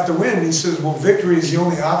think we have to win? And he says, well, victory is the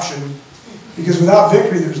only option, because without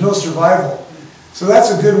victory, there's no survival. So that's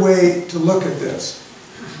a good way to look at this.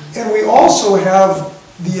 And we also have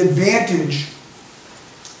the advantage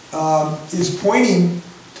is pointing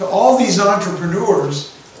to all these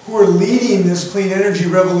entrepreneurs who are leading this clean energy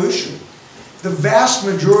revolution. The vast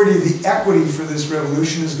majority of the equity for this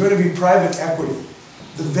revolution is going to be private equity.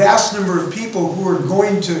 The vast number of people who are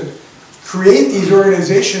going to create these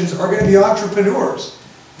organizations are going to be entrepreneurs.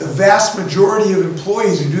 The vast majority of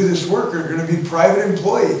employees who do this work are going to be private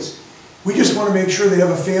employees. We just want to make sure they have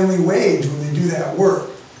a family wage when they do that work.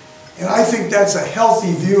 And I think that's a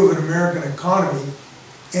healthy view of an American economy.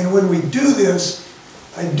 And when we do this,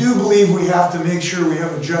 I do believe we have to make sure we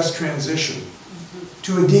have a just transition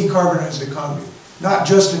to a decarbonized economy, not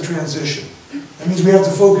just a transition. That means we have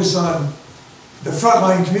to focus on the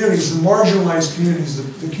frontline communities, the marginalized communities,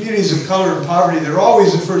 the communities of color and poverty. They're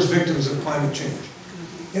always the first victims of climate change.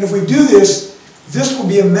 And if we do this, this will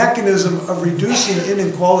be a mechanism of reducing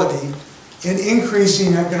inequality and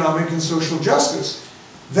increasing economic and social justice.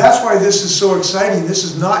 That's why this is so exciting. This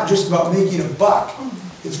is not just about making a buck.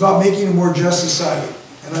 It's about making a more just society.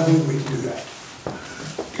 And I believe we can do that.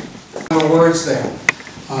 No words there,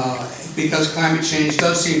 because climate change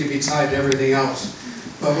does seem to be tied to everything else.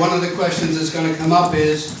 But one of the questions that's going to come up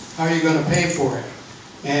is, how are you going to pay for it?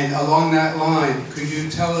 And along that line, could you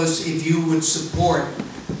tell us if you would support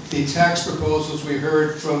the tax proposals we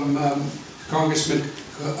heard from Congressman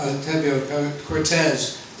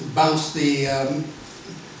Cortez to bounce the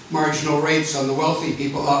marginal rates on the wealthy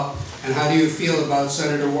people up? And how do you feel about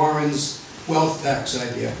Senator Warren's wealth tax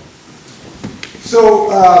idea? So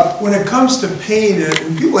when it comes to paying it,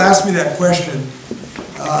 when people ask me that question,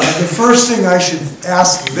 the first thing I should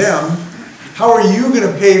ask them, how are you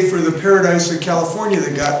going to pay for the paradise of California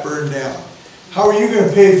that got burned down? How are you going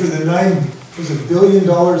to pay for the $9 billion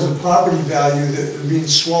of property value that are being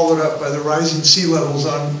swallowed up by the rising sea levels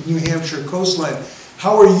on New Hampshire coastline?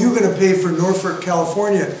 How are you going to pay for Norfolk,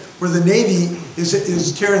 California, where the Navy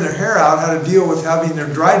is tearing their hair out how to deal with having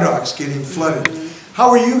their dry docks getting flooded? How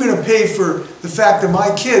are you going to pay for the fact that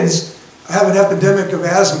my kids have an epidemic of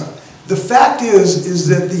asthma? The fact is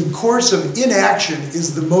that the course of inaction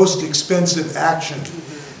is the most expensive action.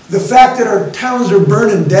 The fact that our towns are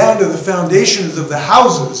burning down to the foundations of the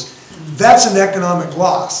houses, that's an economic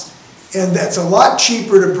loss. And that's a lot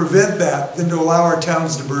cheaper to prevent that than to allow our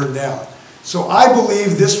towns to burn down. So I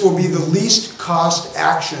believe this will be the least cost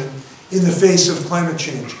action in the face of climate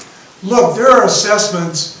change. Look, there are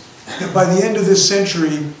assessments that by the end of this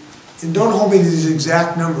century, and don't hold me to these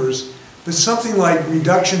exact numbers, but something like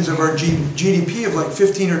reductions of our GDP of like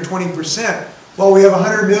 15 or 20%, while we have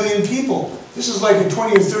 100 million people. This is like a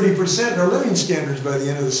 20 or 30% in our living standards by the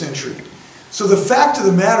end of the century. So the fact of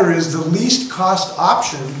the matter is the least cost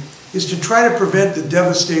option is to try to prevent the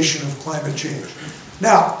devastation of climate change.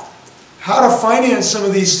 Now, how to finance some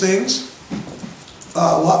of these things?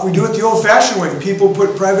 We do it the old-fashioned way. People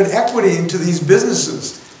put private equity into these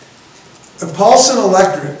businesses. Paulson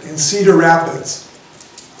Electric in Cedar Rapids,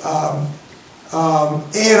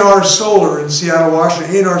 A&R Solar in Seattle,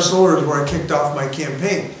 Washington. A&R Solar is where I kicked off my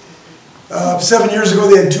campaign. 7 years ago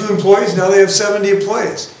they had 2 employees, now they have 70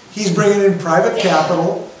 employees. He's bringing in private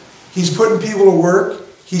capital, he's putting people to work,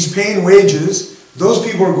 he's paying wages. Those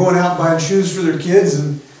people are going out buying shoes for their kids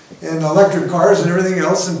and electric cars and everything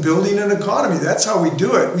else and building an economy. That's how we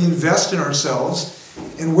do it. We invest in ourselves,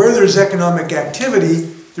 and where there's economic activity,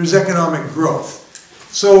 there's economic growth.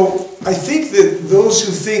 So I think that those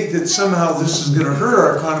who think that somehow this is going to hurt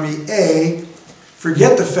our economy, A,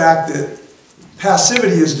 forget the fact that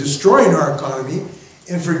passivity is destroying our economy,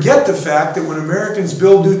 and forget the fact that when Americans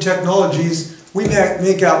build new technologies, we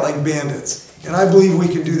make out like bandits. And I believe we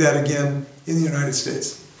can do that again in the United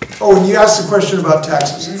States. Oh, and you asked the question about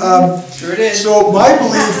taxes. Sure did. So my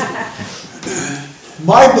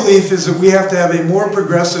belief is that we have to have a more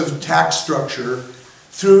progressive tax structure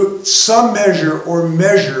through some measure or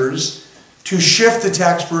measures to shift the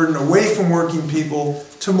tax burden away from working people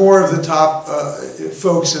to more of the top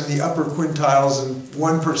folks in the upper quintiles and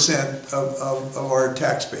 1% of our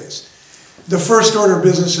tax base. The first order of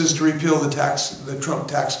business is to repeal the Trump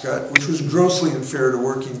tax cut, which was grossly unfair to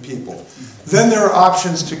working people. Then there are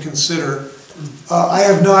options to consider. I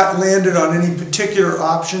have not landed on any particular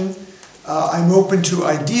option. I'm open to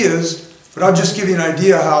ideas, but I'll just give you an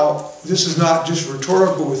idea how this is not just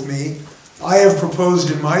rhetorical with me. I have proposed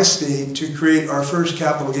in my state to create our first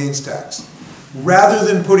capital gains tax. Rather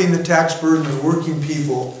than putting the tax burden of working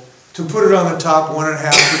people, to put it on the top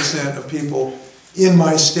 1.5% of people in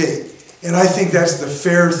my state. And I think that's the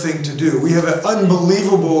fair thing to do. We have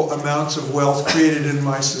unbelievable amounts of wealth created in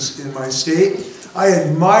my state. I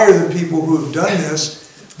admire the people who have done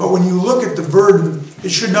this, but when you look at the burden, it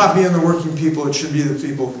should not be on the working people, it should be the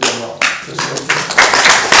people who do well.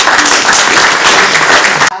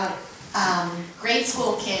 Grade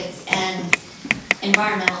school kids and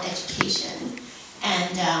environmental education.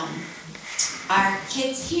 And our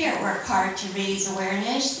kids here work hard to raise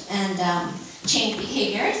awareness and change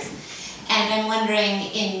behaviors. And I'm wondering,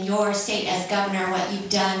 in your state as governor, what you've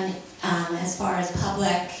done as far as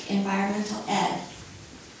public environmental ed.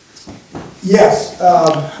 Yes.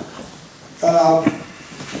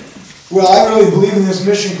 Well, I really believe in this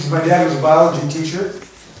mission because my dad was a biology teacher.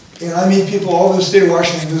 And I meet people all over the state of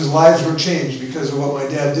Washington whose lives were changed because of what my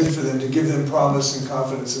dad did for them to give them promise and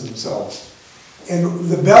confidence in themselves. And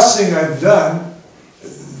the best thing I've done,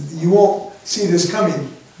 you won't see this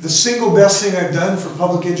coming, the single best thing I've done for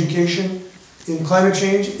public education in climate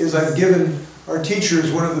change is I've given our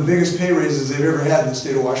teachers one of the biggest pay raises they've ever had in the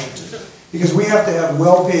state of Washington. Because we have to have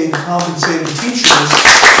well-paid, compensated teachers so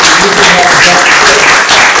we can have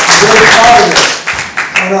I'm very proud of this.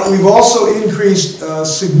 And we've also increased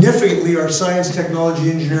significantly our science,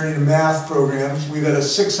 technology, engineering, and math programs. We've had a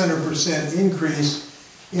 600% increase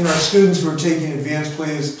in our students who are taking advanced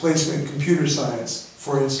placement computer science,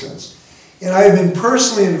 for instance. And I have been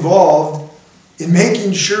personally involved in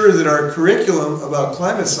making sure that our curriculum about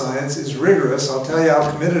climate science is rigorous. I'll tell you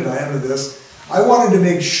how committed I am to this. I wanted to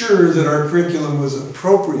make sure that our curriculum was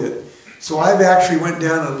appropriate. So I've actually went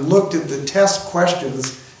down and looked at the test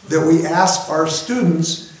questions that we asked our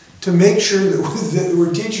students to make sure that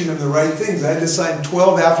we're teaching them the right things. I had to sign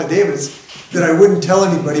 12 affidavits that I wouldn't tell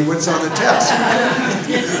anybody what's on the test.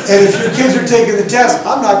 And if your kids are taking the test,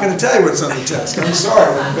 I'm not going to tell you what's on the test. I'm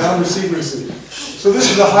sorry, I'm bound to secrecy. So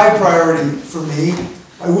this is a high priority for me.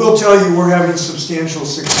 I will tell you we're having substantial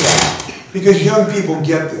success because young people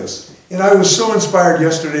get this. And I was so inspired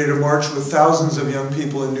yesterday to march with thousands of young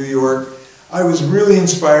people in New York. I was really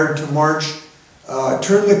inspired to march,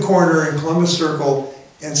 turn the corner in Columbus Circle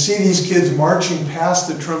and see these kids marching past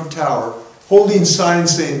the Trump Tower, holding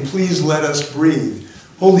signs saying, "Please let us breathe,"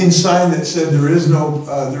 holding sign that said, there is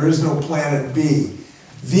no planet B.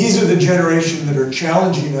 These are the generation that are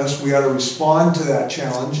challenging us. We ought to respond to that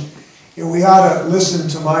challenge. And we ought to listen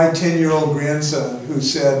to my 10-year-old grandson who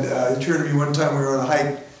said, he turned to me one time, we were on a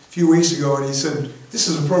hike a few weeks ago, and he said, this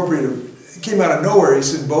is appropriate. It came out of nowhere. He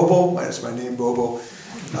said, Bobo, that's my name, Bobo.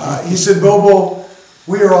 He said, Bobo,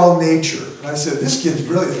 we are all nature. And I said, this kid's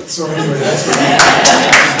brilliant. So anyway, that's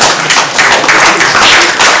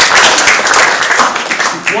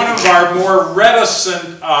One of our more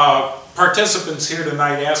reticent participants here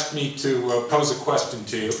tonight asked me to pose a question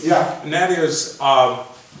to you. Yeah. And that is,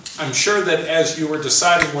 I'm sure that as you were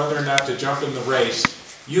deciding whether or not to jump in the race,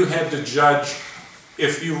 you had to judge,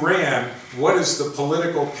 if you ran, what is the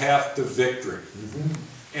political path to victory?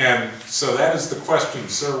 And so that is the question,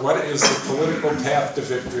 sir. What is the political path to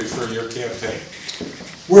victory for your campaign?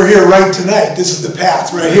 We're here right tonight. This is the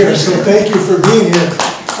path right here. So thank you for being here.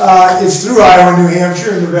 It's through Iowa, New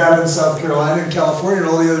Hampshire, Nevada, and South Carolina, and California, and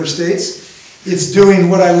all the other states. It's doing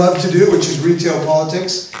what I love to do, which is retail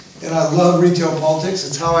politics. And I love retail politics.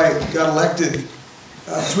 It's how I got elected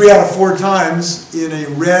 3 out of 4 times in a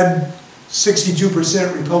red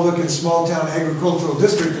 62% Republican small-town agricultural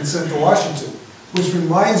district in central Washington, which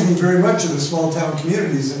reminds me very much of the small-town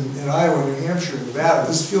communities in Iowa, New Hampshire, and Nevada.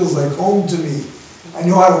 This feels like home to me. I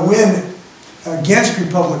know how to win against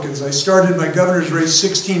Republicans. I started my governor's race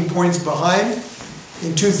 16 points behind.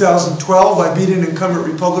 In 2012, I beat an incumbent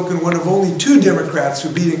Republican, one of only 2 Democrats who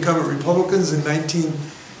beat incumbent Republicans in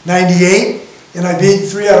 1998. And I beat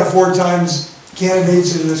 3 out of 4 times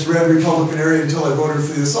candidates in this red Republican area until I voted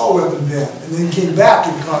for the assault weapon ban, and then came back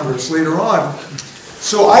in Congress later on.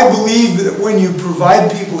 So I believe that when you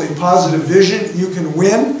provide people a positive vision, you can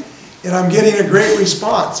win, and I'm getting a great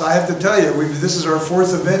response. I have to tell you, this is our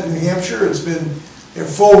 4th event in New Hampshire. It's been in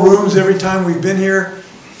full rooms every time we've been here.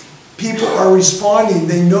 People are responding.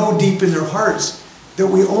 They know deep in their hearts that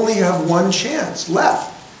we only have one chance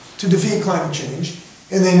left to defeat climate change,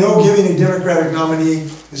 and they know giving a Democratic nominee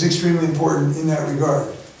is extremely important in that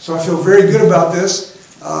regard. So I feel very good about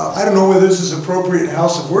this. I don't know whether this is appropriate in a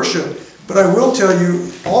house of worship, but I will tell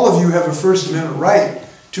you, all of you have a First Amendment right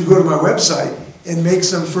to go to my website and make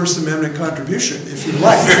some First Amendment contribution, if you'd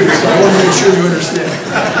like. So I want to make sure you understand.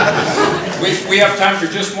 We have time for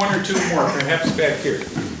just 1 or 2 more, perhaps back here.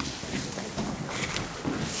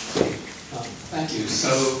 Thank you.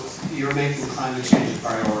 So you're making climate change a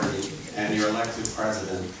priority, and you're elected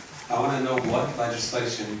president. I want to know what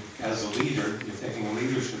legislation, as a leader, you're taking a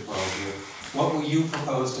leadership role here, what will you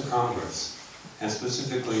propose to Congress? And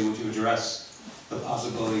specifically, would you address the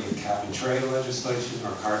possibility of cap and trade legislation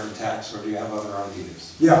or carbon tax, or do you have other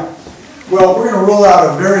ideas? Yeah. Well, we're going to roll out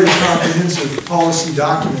a very comprehensive policy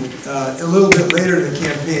document a little bit later in the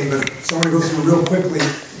campaign, so I'm going to go through real quickly.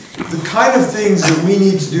 The kind of things that we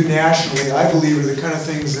need to do nationally, I believe, are the kind of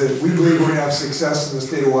things that we believe we're going to have success in the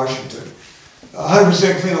state of Washington.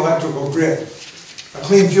 100% clean electrical grid, a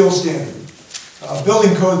clean fuel standard,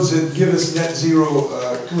 building codes that give us net zero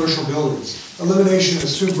commercial buildings, elimination of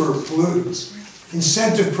super pollutants,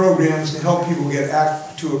 incentive programs to help people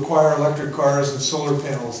to acquire electric cars and solar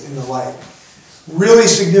panels and the like. Really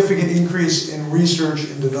significant increase in research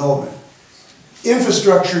and development.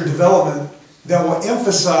 Infrastructure development that will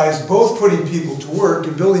emphasize both putting people to work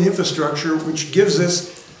and building infrastructure which gives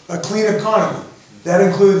us a clean economy. That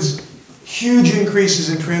includes huge increases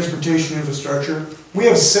in transportation infrastructure. We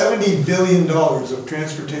have $70 billion of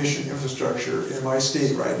transportation infrastructure in my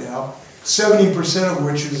state right now, 70% of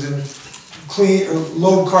which is in clean or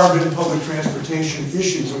low carbon public transportation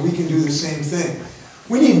issues, and we can do the same thing.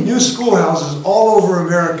 We need new schoolhouses all over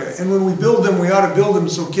America, and when we build them, we ought to build them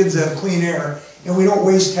so kids have clean air and we don't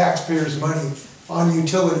waste taxpayers' money on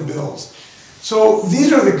utility bills. So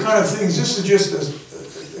these are the kind of things, this is just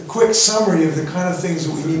a quick summary of the kind of things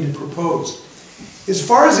that we need to propose. As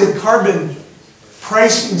far as a carbon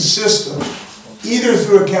pricing system, either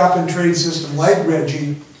through a cap and trade system like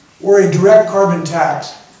RGGI or a direct carbon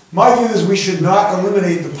tax, my view is we should not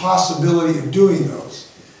eliminate the possibility of doing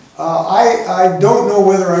those. I don't know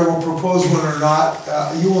whether I will propose one or not.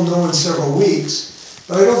 You will know in several weeks.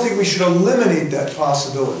 But I don't think we should eliminate that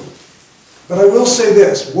possibility. But I will say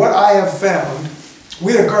this, what I have found,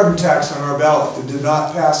 we had a carbon tax on our ballot that did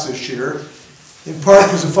not pass this year, in part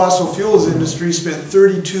because the fossil fuels industry spent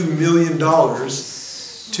 $32 million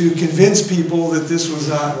to convince people that this was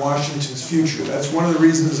not Washington's future. That's one of the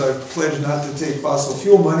reasons I've pledged not to take fossil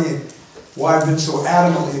fuel money and why I've been so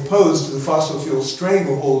adamantly opposed to the fossil fuel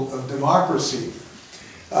stranglehold of democracy.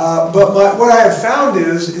 But what I have found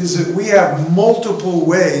is that we have multiple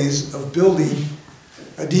ways of building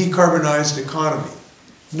a decarbonized economy,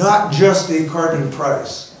 not just a carbon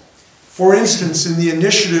price. For instance, in the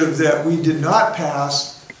initiative that we did not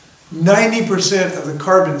pass, 90% of the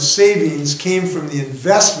carbon savings came from the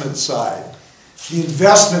investment side. The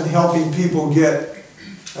investment helping people get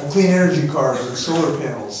clean energy cars and solar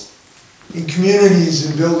panels in communities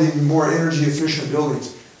and building more energy efficient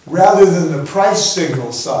buildings. rather than the price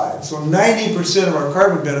signal side. So 90% of our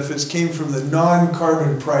carbon benefits came from the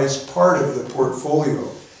non-carbon price part of the portfolio.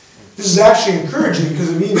 This is actually encouraging because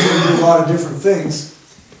it means we can do a lot of different things.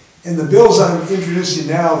 And the bills I'm introducing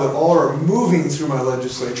now that all are moving through my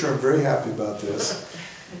legislature, I'm very happy about this,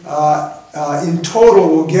 in total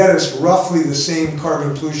will get us roughly the same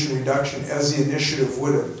carbon pollution reduction as the initiative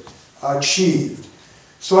would have achieved.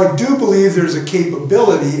 So I do believe there's a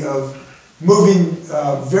capability of moving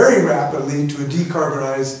very rapidly to a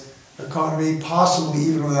decarbonized economy, possibly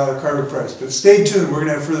even without a carbon price. But stay tuned, we're going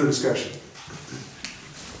to have further discussion.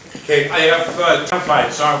 Okay, I have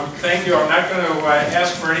identified, so thank you. I'm not going to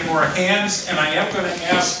ask for any more hands, and I am going to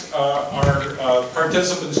ask our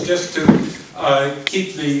participants just to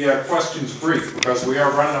keep the questions brief, because we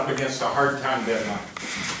are running up against a hard time deadline.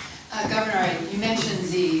 Governor, you mentioned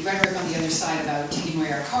the rhetoric on the other side about taking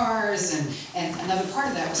away our cars, and another part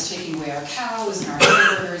of that was taking away our cows and our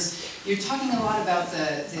hamburgers. You're talking a lot about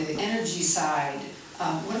the energy side.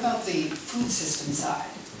 What about the food system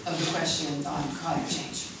side of the question on climate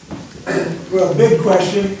change? Well, big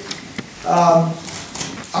question.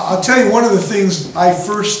 I'll tell you one of the things I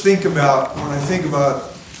first think about when I think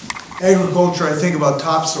about agriculture, I think about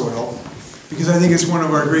topsoil, because I think it's one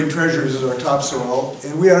of our great treasures is our topsoil,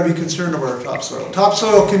 and we ought to be concerned about our topsoil.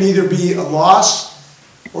 Topsoil can either be a loss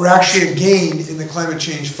or actually a gain in the climate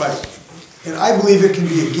change fight. And I believe it can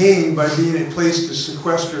be a gain by being a place to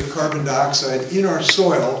sequester carbon dioxide in our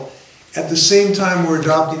soil. At the same time, we're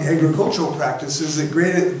adopting agricultural practices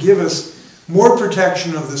that give us more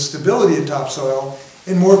protection of the stability of topsoil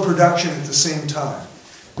and more production at the same time.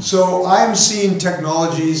 So I'm seeing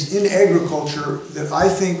technologies in agriculture that I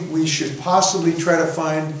think we should possibly try to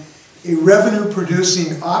find a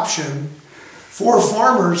revenue-producing option for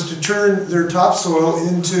farmers to turn their topsoil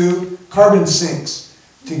into carbon sinks,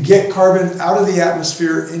 to get carbon out of the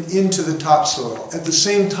atmosphere and into the topsoil. At the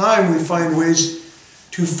same time, we find ways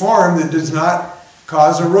to farm that does not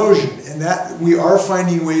cause erosion, and that we are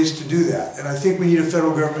finding ways to do that. And I think we need a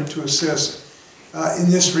federal government to assist in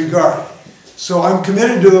this regard. So I'm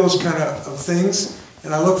committed to those kind of things,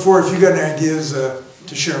 and I look forward, if you've got any ideas,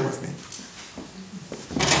 to share them with me.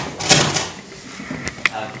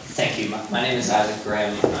 Thank you. My name is Isaac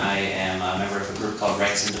Graham. I am a member of a group called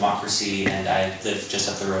Rights and Democracy, and I live just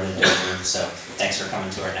up the road in Denver, so thanks for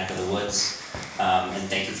coming to our neck of the woods. And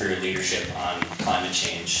thank you for your leadership on climate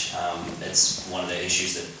change. It's one of the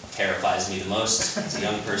issues that terrifies me the most as a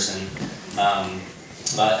young person.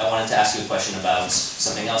 But I wanted to ask you a question about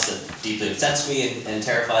something else that deeply upsets me and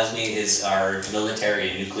terrifies me is our military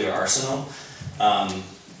and nuclear arsenal.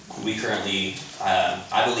 We currently,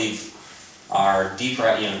 I believe, our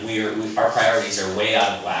priorities are way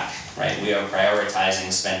out of whack, right? We are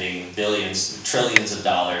prioritizing spending billions, trillions of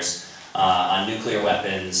dollars on nuclear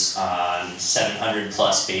weapons, on 700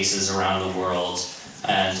 plus bases around the world,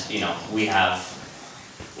 and we have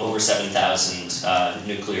over 7,000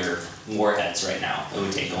 nuclear warheads right now. It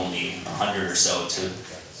would take only 100 or so to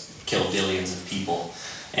kill billions of people.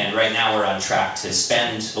 And right now we're on track to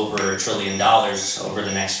spend over $1 trillion over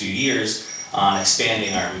the next few years on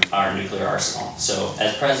expanding our nuclear arsenal. So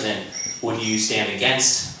as president, would you stand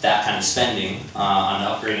against that kind of spending on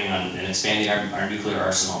upgrading and expanding our nuclear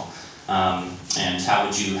arsenal? And how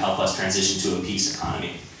would you help us transition to a peace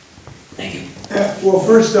economy? Thank you. Well,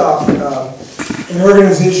 first off, an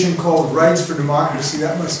organization called Rights for Democracy,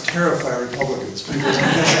 that must terrify Republicans, because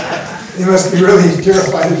they must be really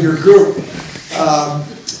terrified of your group.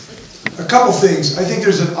 A couple things. I think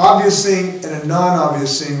there's an obvious thing and a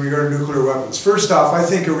non-obvious thing regarding nuclear weapons. First off, I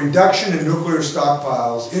think a reduction in nuclear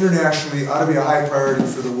stockpiles internationally ought to be a high priority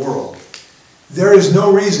for the world. There is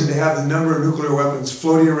no reason to have the number of nuclear weapons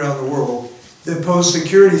floating around the world that pose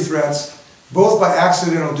security threats both by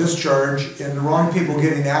accidental discharge and the wrong people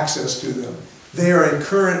getting access to them. They are a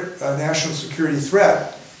current national security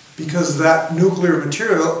threat because that nuclear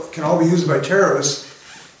material can all be used by terrorists,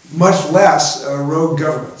 much less rogue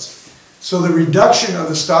governments. So the reduction of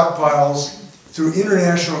the stockpiles through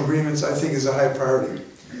international agreements, I think, is a high priority.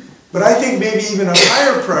 But I think maybe even a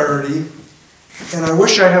higher priority, and I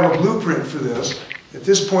wish I have a blueprint for this. At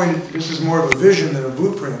this point, this is more of a vision than a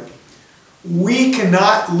blueprint. We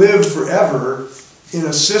cannot live forever in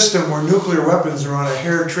a system where nuclear weapons are on a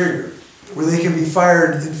hair trigger, where they can be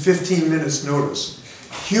fired in 15 minutes notice.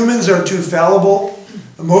 Humans are too fallible.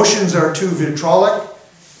 Emotions are too vitriolic.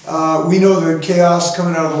 We know the chaos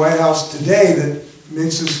coming out of the White House today that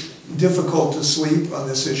makes us difficult to sleep on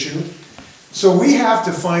this issue. So we have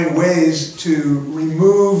to find ways to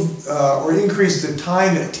remove or increase the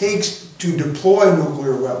time it takes to deploy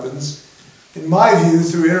nuclear weapons, in my view,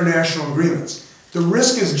 through international agreements. The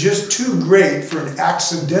risk is just too great for an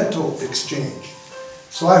accidental exchange.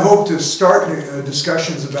 So I hope to start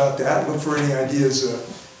discussions about that. Look for any ideas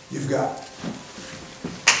you've got.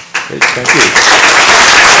 Great, thank you.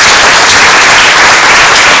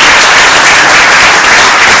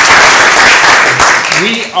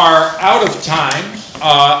 We are out of time.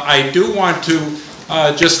 I do want to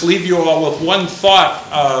just leave you all with one thought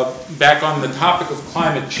back on the topic of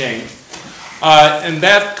climate change. And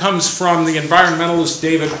that comes from the environmentalist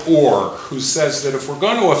David Orr, who says that if we're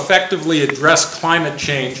going to effectively address climate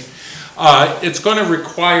change, it's going to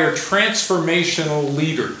require transformational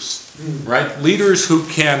leaders, right? Leaders who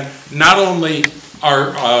can not only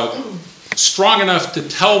are strong enough to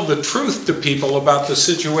tell the truth to people about the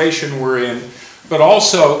situation we're in, but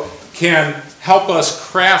also can help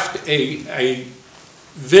us craft a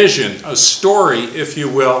vision, a story, if you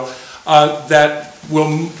will, that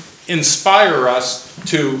will inspire us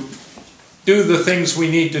to do the things we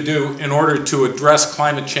need to do in order to address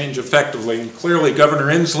climate change effectively. And clearly, Governor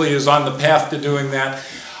Inslee is on the path to doing that.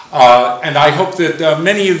 And I hope that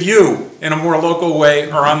many of you, in a more local way,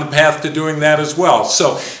 are on the path to doing that as well.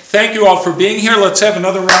 So thank you all for being here. Let's have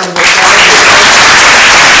another round of applause.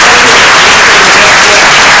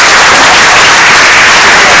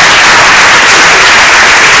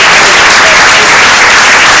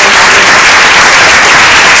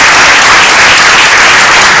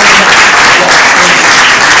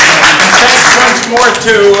 More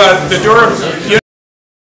to the Durham